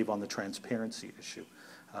willing to cave on the transparency issue.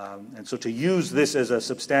 And so to use this as a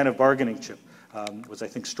substantive bargaining chip was, I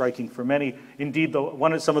think, striking for many. Indeed,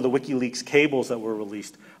 some of the WikiLeaks cables that were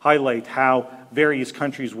released highlight how various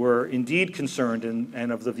countries were indeed concerned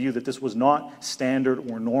and of the view that this was not standard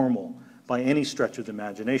or normal by any stretch of the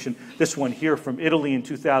imagination. This one here from Italy in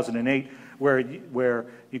 2008, where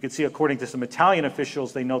you can see, according to some Italian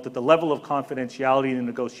officials, they note that the level of confidentiality in the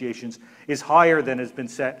negotiations is higher than has been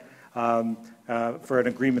set for an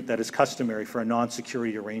agreement that is customary for a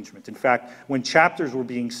non-security arrangement. In fact, when chapters were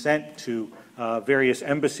being sent to various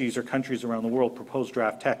embassies or countries around the world, proposed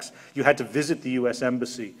draft texts, you had to visit the U.S.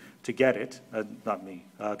 Embassy to get it. Not me,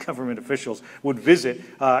 government officials would visit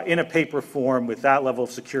in a paper form with that level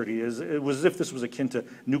of security. It was as if this was akin to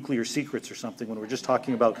nuclear secrets or something when we're just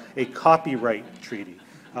talking about a copyright treaty.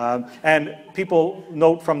 And people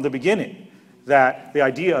note from the beginning that the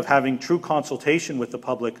idea of having true consultation with the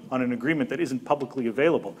public on an agreement that isn't publicly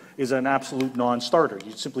available is an absolute non-starter.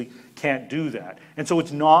 You simply can't do that. And so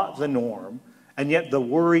it's not the norm, and yet the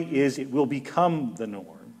worry is it will become the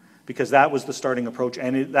norm, because that was the starting approach,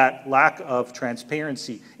 and that lack of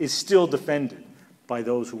transparency is still defended by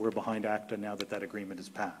those who were behind ACTA now that that agreement is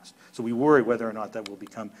passed. So we worry whether or not that will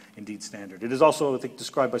become indeed standard. It is also, I think,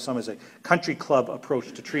 described by some as a country club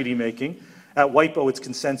approach to treaty making. At WIPO, it's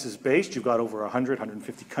consensus-based. You've got over 100,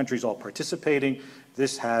 150 countries all participating.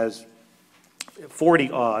 This has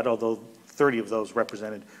 40-odd, although 30 of those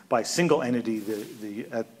represented by a single entity,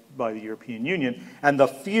 by the European Union. And the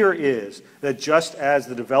fear is that just as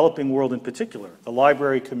the developing world in particular, the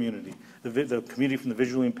library community, the community from the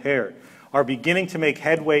visually impaired, are beginning to make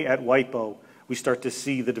headway at WIPO, we start to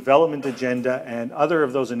see the development agenda and other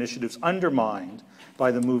of those initiatives undermined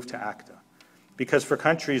by the move to ACTA. Because for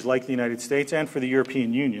countries like the United States and for the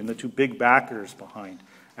European Union, the two big backers behind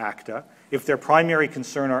ACTA, if their primary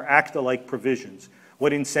concern are ACTA-like provisions,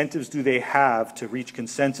 what incentives do they have to reach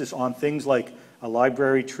consensus on things like a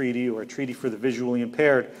library treaty or a treaty for the visually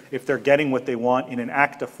impaired if they're getting what they want in an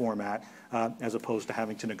ACTA format, as opposed to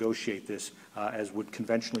having to negotiate this as would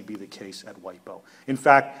conventionally be the case at WIPO. In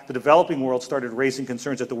fact, the developing world started raising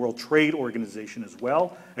concerns at the World Trade Organization as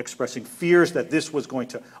well, expressing fears that this was going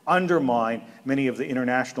to undermine many of the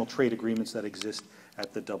international trade agreements that exist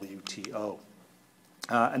at the WTO.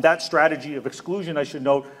 And that strategy of exclusion, I should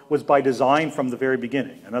note, was by design from the very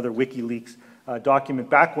beginning. Another WikiLeaks document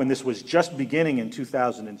back when this was just beginning in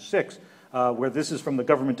 2006, where this is from the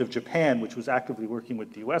government of Japan, which was actively working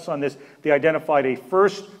with the US on this. They identified a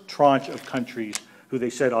first tranche of countries who they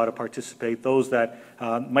said ought to participate, those that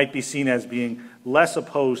might be seen as being less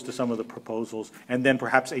opposed to some of the proposals, and then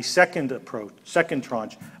perhaps a second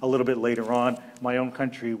tranche a little bit later on. My own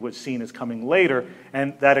country was seen as coming later,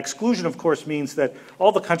 and that exclusion, of course, means that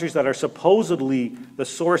all the countries that are supposedly the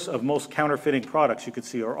source of most counterfeiting products, you could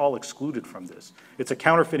see, are all excluded from this. It's a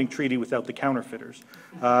counterfeiting treaty without the counterfeiters.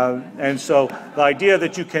 And so the idea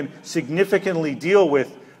that you can significantly deal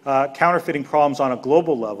with counterfeiting problems on a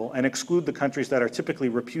global level and exclude the countries that are typically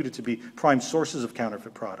reputed to be prime sources of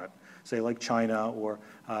counterfeit product, say like China or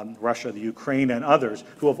Russia, the Ukraine, and others,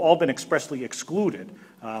 who have all been expressly excluded,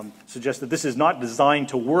 suggests that this is not designed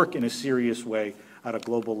to work in a serious way at a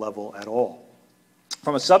global level at all.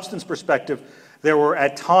 From a substance perspective, there were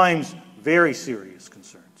at times very serious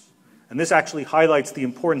concerns. And this actually highlights the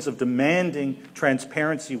importance of demanding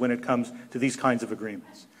transparency when it comes to these kinds of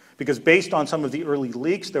agreements. Because based on some of the early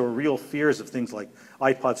leaks, there were real fears of things like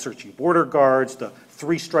iPod searching border guards, the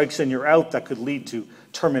 3 strikes and you're out that could lead to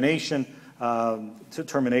termination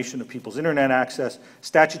of people's internet access,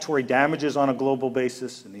 statutory damages on a global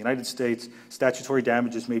basis. In the United States, statutory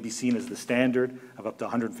damages may be seen as the standard of up to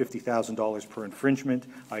 $150,000 per infringement.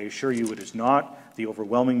 I assure you it is not. The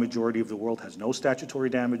overwhelming majority of the world has no statutory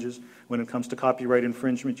damages. When it comes to copyright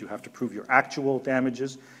infringement, you have to prove your actual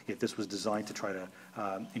damages, yet this was designed to try to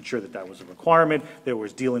ensure that that was a requirement. There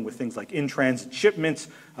was dealing with things like in-transit shipments,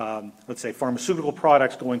 let's say pharmaceutical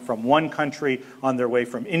products going from one country on their way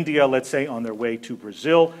from India, let's say, on their way to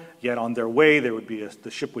Brazil, yet on their way there would be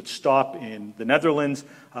the ship would stop in the Netherlands,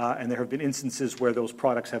 and there have been instances where those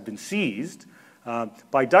products have been seized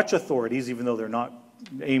by Dutch authorities, even though they're not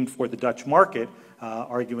aimed for the Dutch market,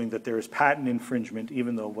 arguing that there is patent infringement,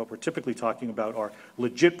 even though what we're typically talking about are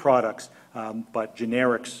legit products, but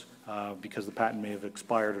generics, because the patent may have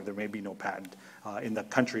expired or there may be no patent, in the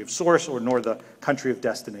country of source or nor the country of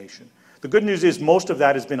destination. The good news is most of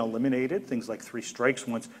that has been eliminated. Things like 3 strikes,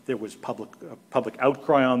 once there was public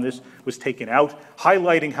outcry on this, was taken out,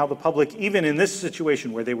 highlighting how the public, even in this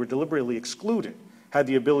situation where they were deliberately excluded, had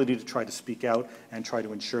the ability to try to speak out and try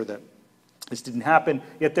to ensure that this didn't happen.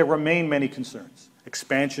 Yet there remain many concerns.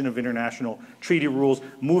 Expansion of international treaty rules,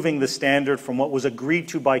 moving the standard from what was agreed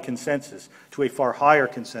to by consensus to a far higher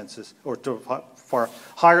consensus, or to far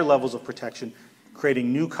higher levels of protection,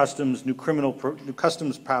 creating new customs, new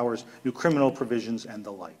customs powers, new criminal provisions, and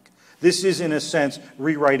the like. This is, in a sense,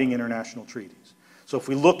 rewriting international treaties. So if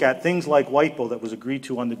we look at things like WIPO that was agreed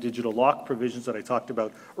to on the digital lock provisions that I talked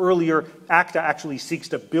about earlier, ACTA actually seeks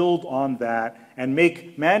to build on that and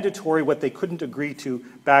make mandatory what they couldn't agree to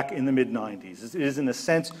back in the mid-90s. It is, in a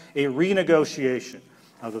sense, a renegotiation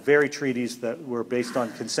of the very treaties that were based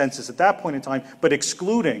on consensus at that point in time, but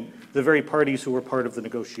excluding the very parties who were part of the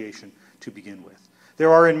negotiation to begin with.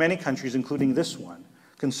 There are, in many countries, including this one,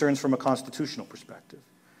 concerns from a constitutional perspective,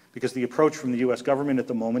 because the approach from the U.S. government at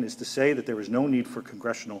the moment is to say that there is no need for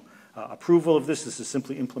congressional approval of this. This is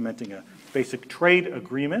simply implementing a basic trade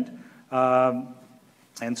agreement.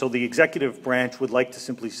 And so the executive branch would like to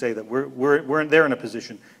simply say that they're in a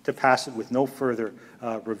position to pass it with no further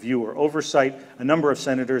review or oversight. A number of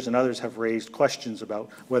senators and others have raised questions about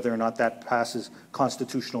whether or not that passes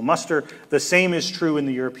constitutional muster. The same is true in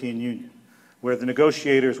the European Union, where the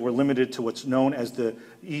negotiators were limited to what's known as the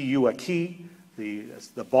EU acquis,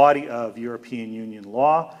 the body of European Union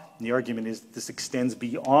law. And the argument is that this extends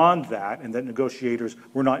beyond that, and that negotiators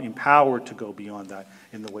were not empowered to go beyond that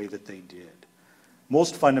in the way that they did.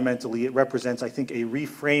 Most fundamentally, it represents, I think, a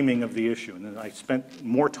reframing of the issue. And I spent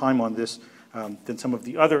more time on this than some of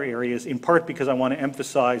the other areas, in part because I want to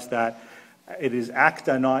emphasize that it is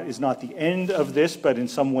ACTA is not the end of this, but in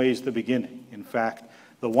some ways the beginning. In fact,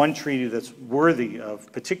 the one treaty that's worthy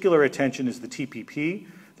of particular attention is the TPP,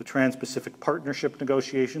 the Trans-Pacific Partnership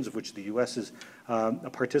negotiations, of which the U.S. is a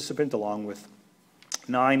participant, along with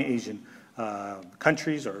 9 Asian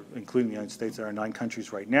countries, or including the United States. There are 9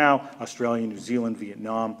 countries right now: Australia, New Zealand,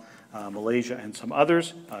 Vietnam, Malaysia, and some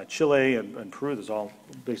others. Chile and Peru, this is all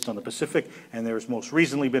based on the Pacific. And there's most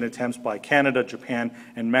recently been attempts by Canada, Japan,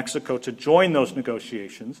 and Mexico to join those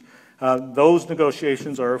negotiations. Those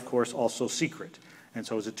negotiations are, of course, also secret. And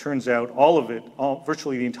so as it turns out,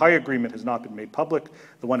 virtually the entire agreement has not been made public.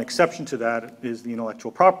 The one exception to that is the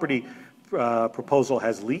intellectual property proposal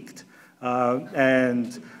has leaked.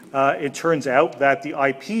 It turns out that the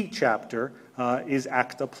IP chapter is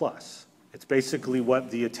ACTA plus. It's basically what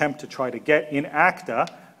the attempt to try to get in ACTA,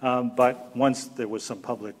 but once there was some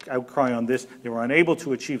public outcry on this, they were unable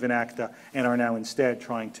to achieve in ACTA and are now instead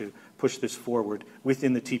trying to push this forward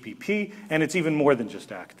within the TPP. And it's even more than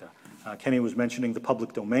just ACTA. Kenny was mentioning the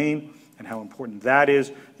public domain and how important that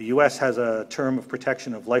is. The U.S. has a term of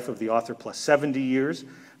protection of life of the author plus 70 years.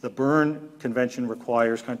 The Berne Convention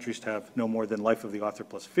requires countries to have no more than life of the author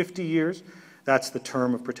plus 50 years. That's the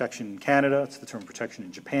term of protection in Canada. It's the term of protection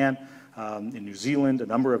in Japan, in New Zealand, a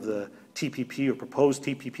number of the TPP or proposed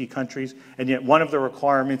TPP countries. And yet one of the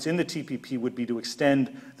requirements in the TPP would be to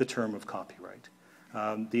extend the term of copyright.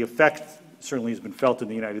 The effect certainly has been felt in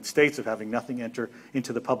the United States of having nothing enter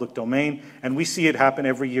into the public domain, and we see it happen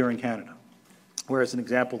every year in Canada. Whereas, an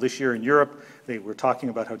example, this year in Europe, they were talking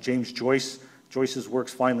about how James Joyce's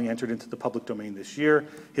works finally entered into the public domain this year.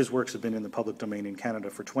 His works have been in the public domain in Canada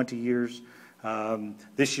for 20 years.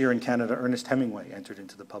 This year in Canada, Ernest Hemingway entered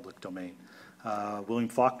into the public domain. William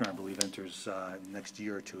Faulkner, I believe, enters next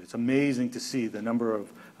year or two. It's amazing to see the number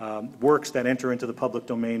of works that enter into the public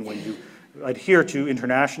domain when you adhere to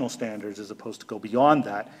international standards as opposed to go beyond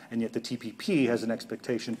that, and yet the TPP has an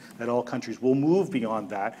expectation that all countries will move beyond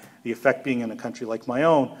that, the effect being in a country like my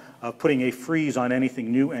own of putting a freeze on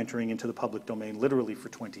anything new entering into the public domain literally for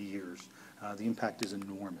 20 years. The impact is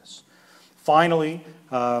enormous. Finally,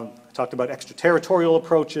 I talked about extraterritorial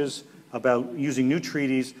approaches, about using new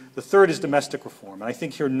treaties. The third is domestic reform. And I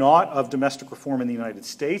think here not of domestic reform in the United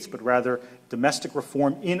States, but rather domestic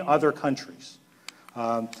reform in other countries.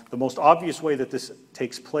 The most obvious way that this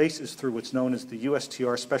takes place is through what's known as the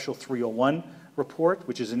USTR Special 301 report,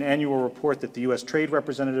 which is an annual report that the U.S. Trade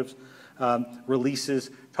Representative releases,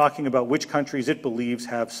 talking about which countries it believes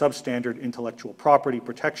have substandard intellectual property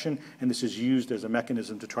protection, and this is used as a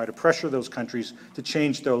mechanism to try to pressure those countries to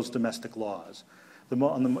change those domestic laws. In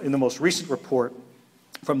the most recent report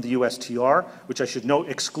from the USTR, which I should note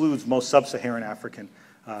excludes most sub-Saharan African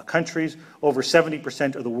countries. Over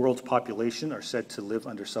 70% of the world's population are said to live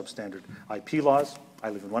under substandard IP laws. I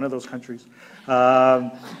live in one of those countries.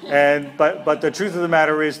 But the truth of the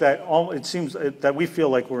matter is that it seems that we feel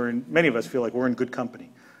like many of us feel like we're in good company.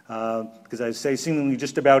 Because I say seemingly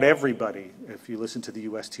just about everybody, if you listen to the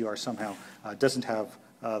USTR somehow, doesn't have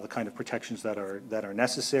the kind of protections that are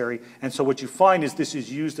necessary. And so what you find is this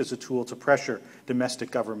is used as a tool to pressure domestic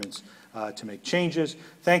governments to make changes.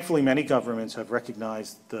 Thankfully, many governments have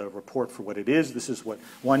recognized the report for what it is. This is what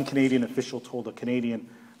one Canadian official told a Canadian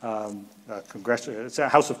it's a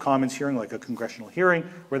House of Commons hearing, like a congressional hearing,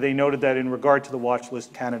 where they noted that in regard to the watch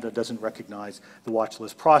list, Canada doesn't recognize the watch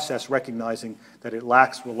list process, recognizing that it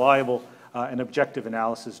lacks reliable and objective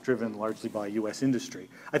analysis driven largely by U.S. industry.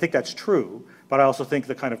 I think that's true, but I also think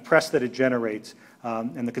the kind of press that it generates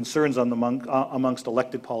and the concerns amongst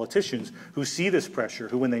elected politicians who see this pressure,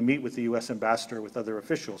 who when they meet with the U.S. ambassador, with other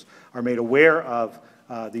officials, are made aware of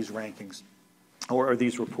these rankings or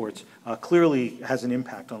these reports, clearly has an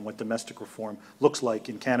impact on what domestic reform looks like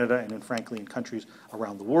in Canada and frankly in countries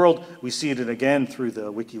around the world. We see it again through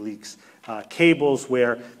the WikiLeaks cables,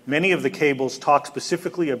 where many of the cables talk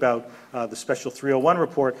specifically about the Special 301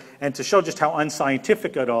 report, and to show just how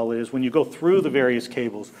unscientific it all is, when you go through the various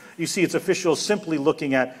cables, you see its officials simply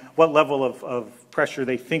looking at what level of pressure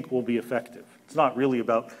they think will be effective. It's not really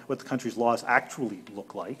about what the country's laws actually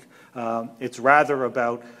look like. It's rather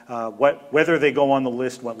about whether they go on the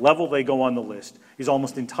list, what level they go on the list is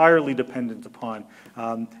almost entirely dependent upon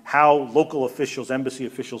how local officials, embassy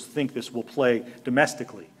officials think this will play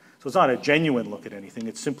domestically. So it's not a genuine look at anything.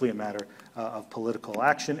 It's simply a matter of political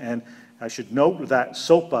action. And I should note that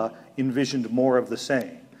SOPA envisioned more of the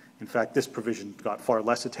same. In fact, this provision got far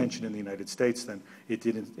less attention in the United States than it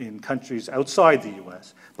did in countries outside the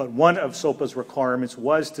U.S. But one of SOPA's requirements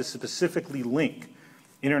was to specifically link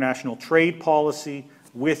international trade policy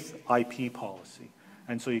with IP policy.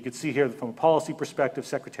 And so you can see here that from a policy perspective,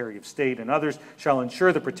 Secretary of State and others shall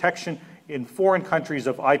ensure the protection in foreign countries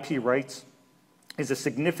of IP rights is a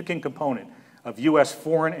significant component of U.S.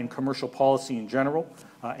 foreign and commercial policy in general,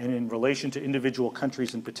 and in relation to individual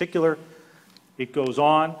countries in particular. It goes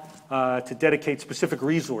on to dedicate specific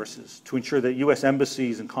resources to ensure that U.S.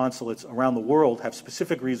 embassies and consulates around the world have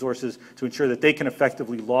specific resources to ensure that they can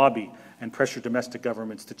effectively lobby and pressure domestic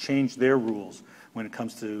governments to change their rules when it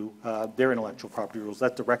comes to their intellectual property rules.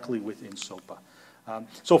 That's directly within SOPA.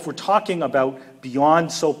 So if we're talking about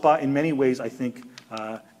beyond SOPA, in many ways, I think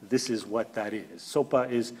this is what that is. SOPA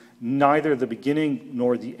is neither the beginning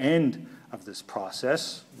nor the end of this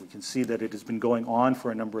process. We can see that it has been going on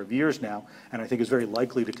for a number of years now, and I think is very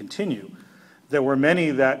likely to continue. There were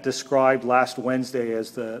many that described last Wednesday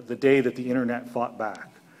as the day that the internet fought back,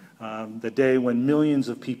 the day when millions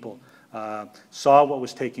of people saw what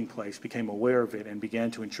was taking place, became aware of it, and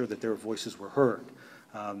began to ensure that their voices were heard.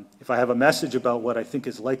 If I have a message about what I think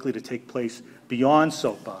is likely to take place beyond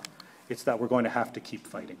SOPA, it's that we're going to have to keep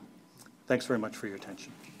fighting. Thanks very much for your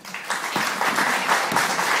attention.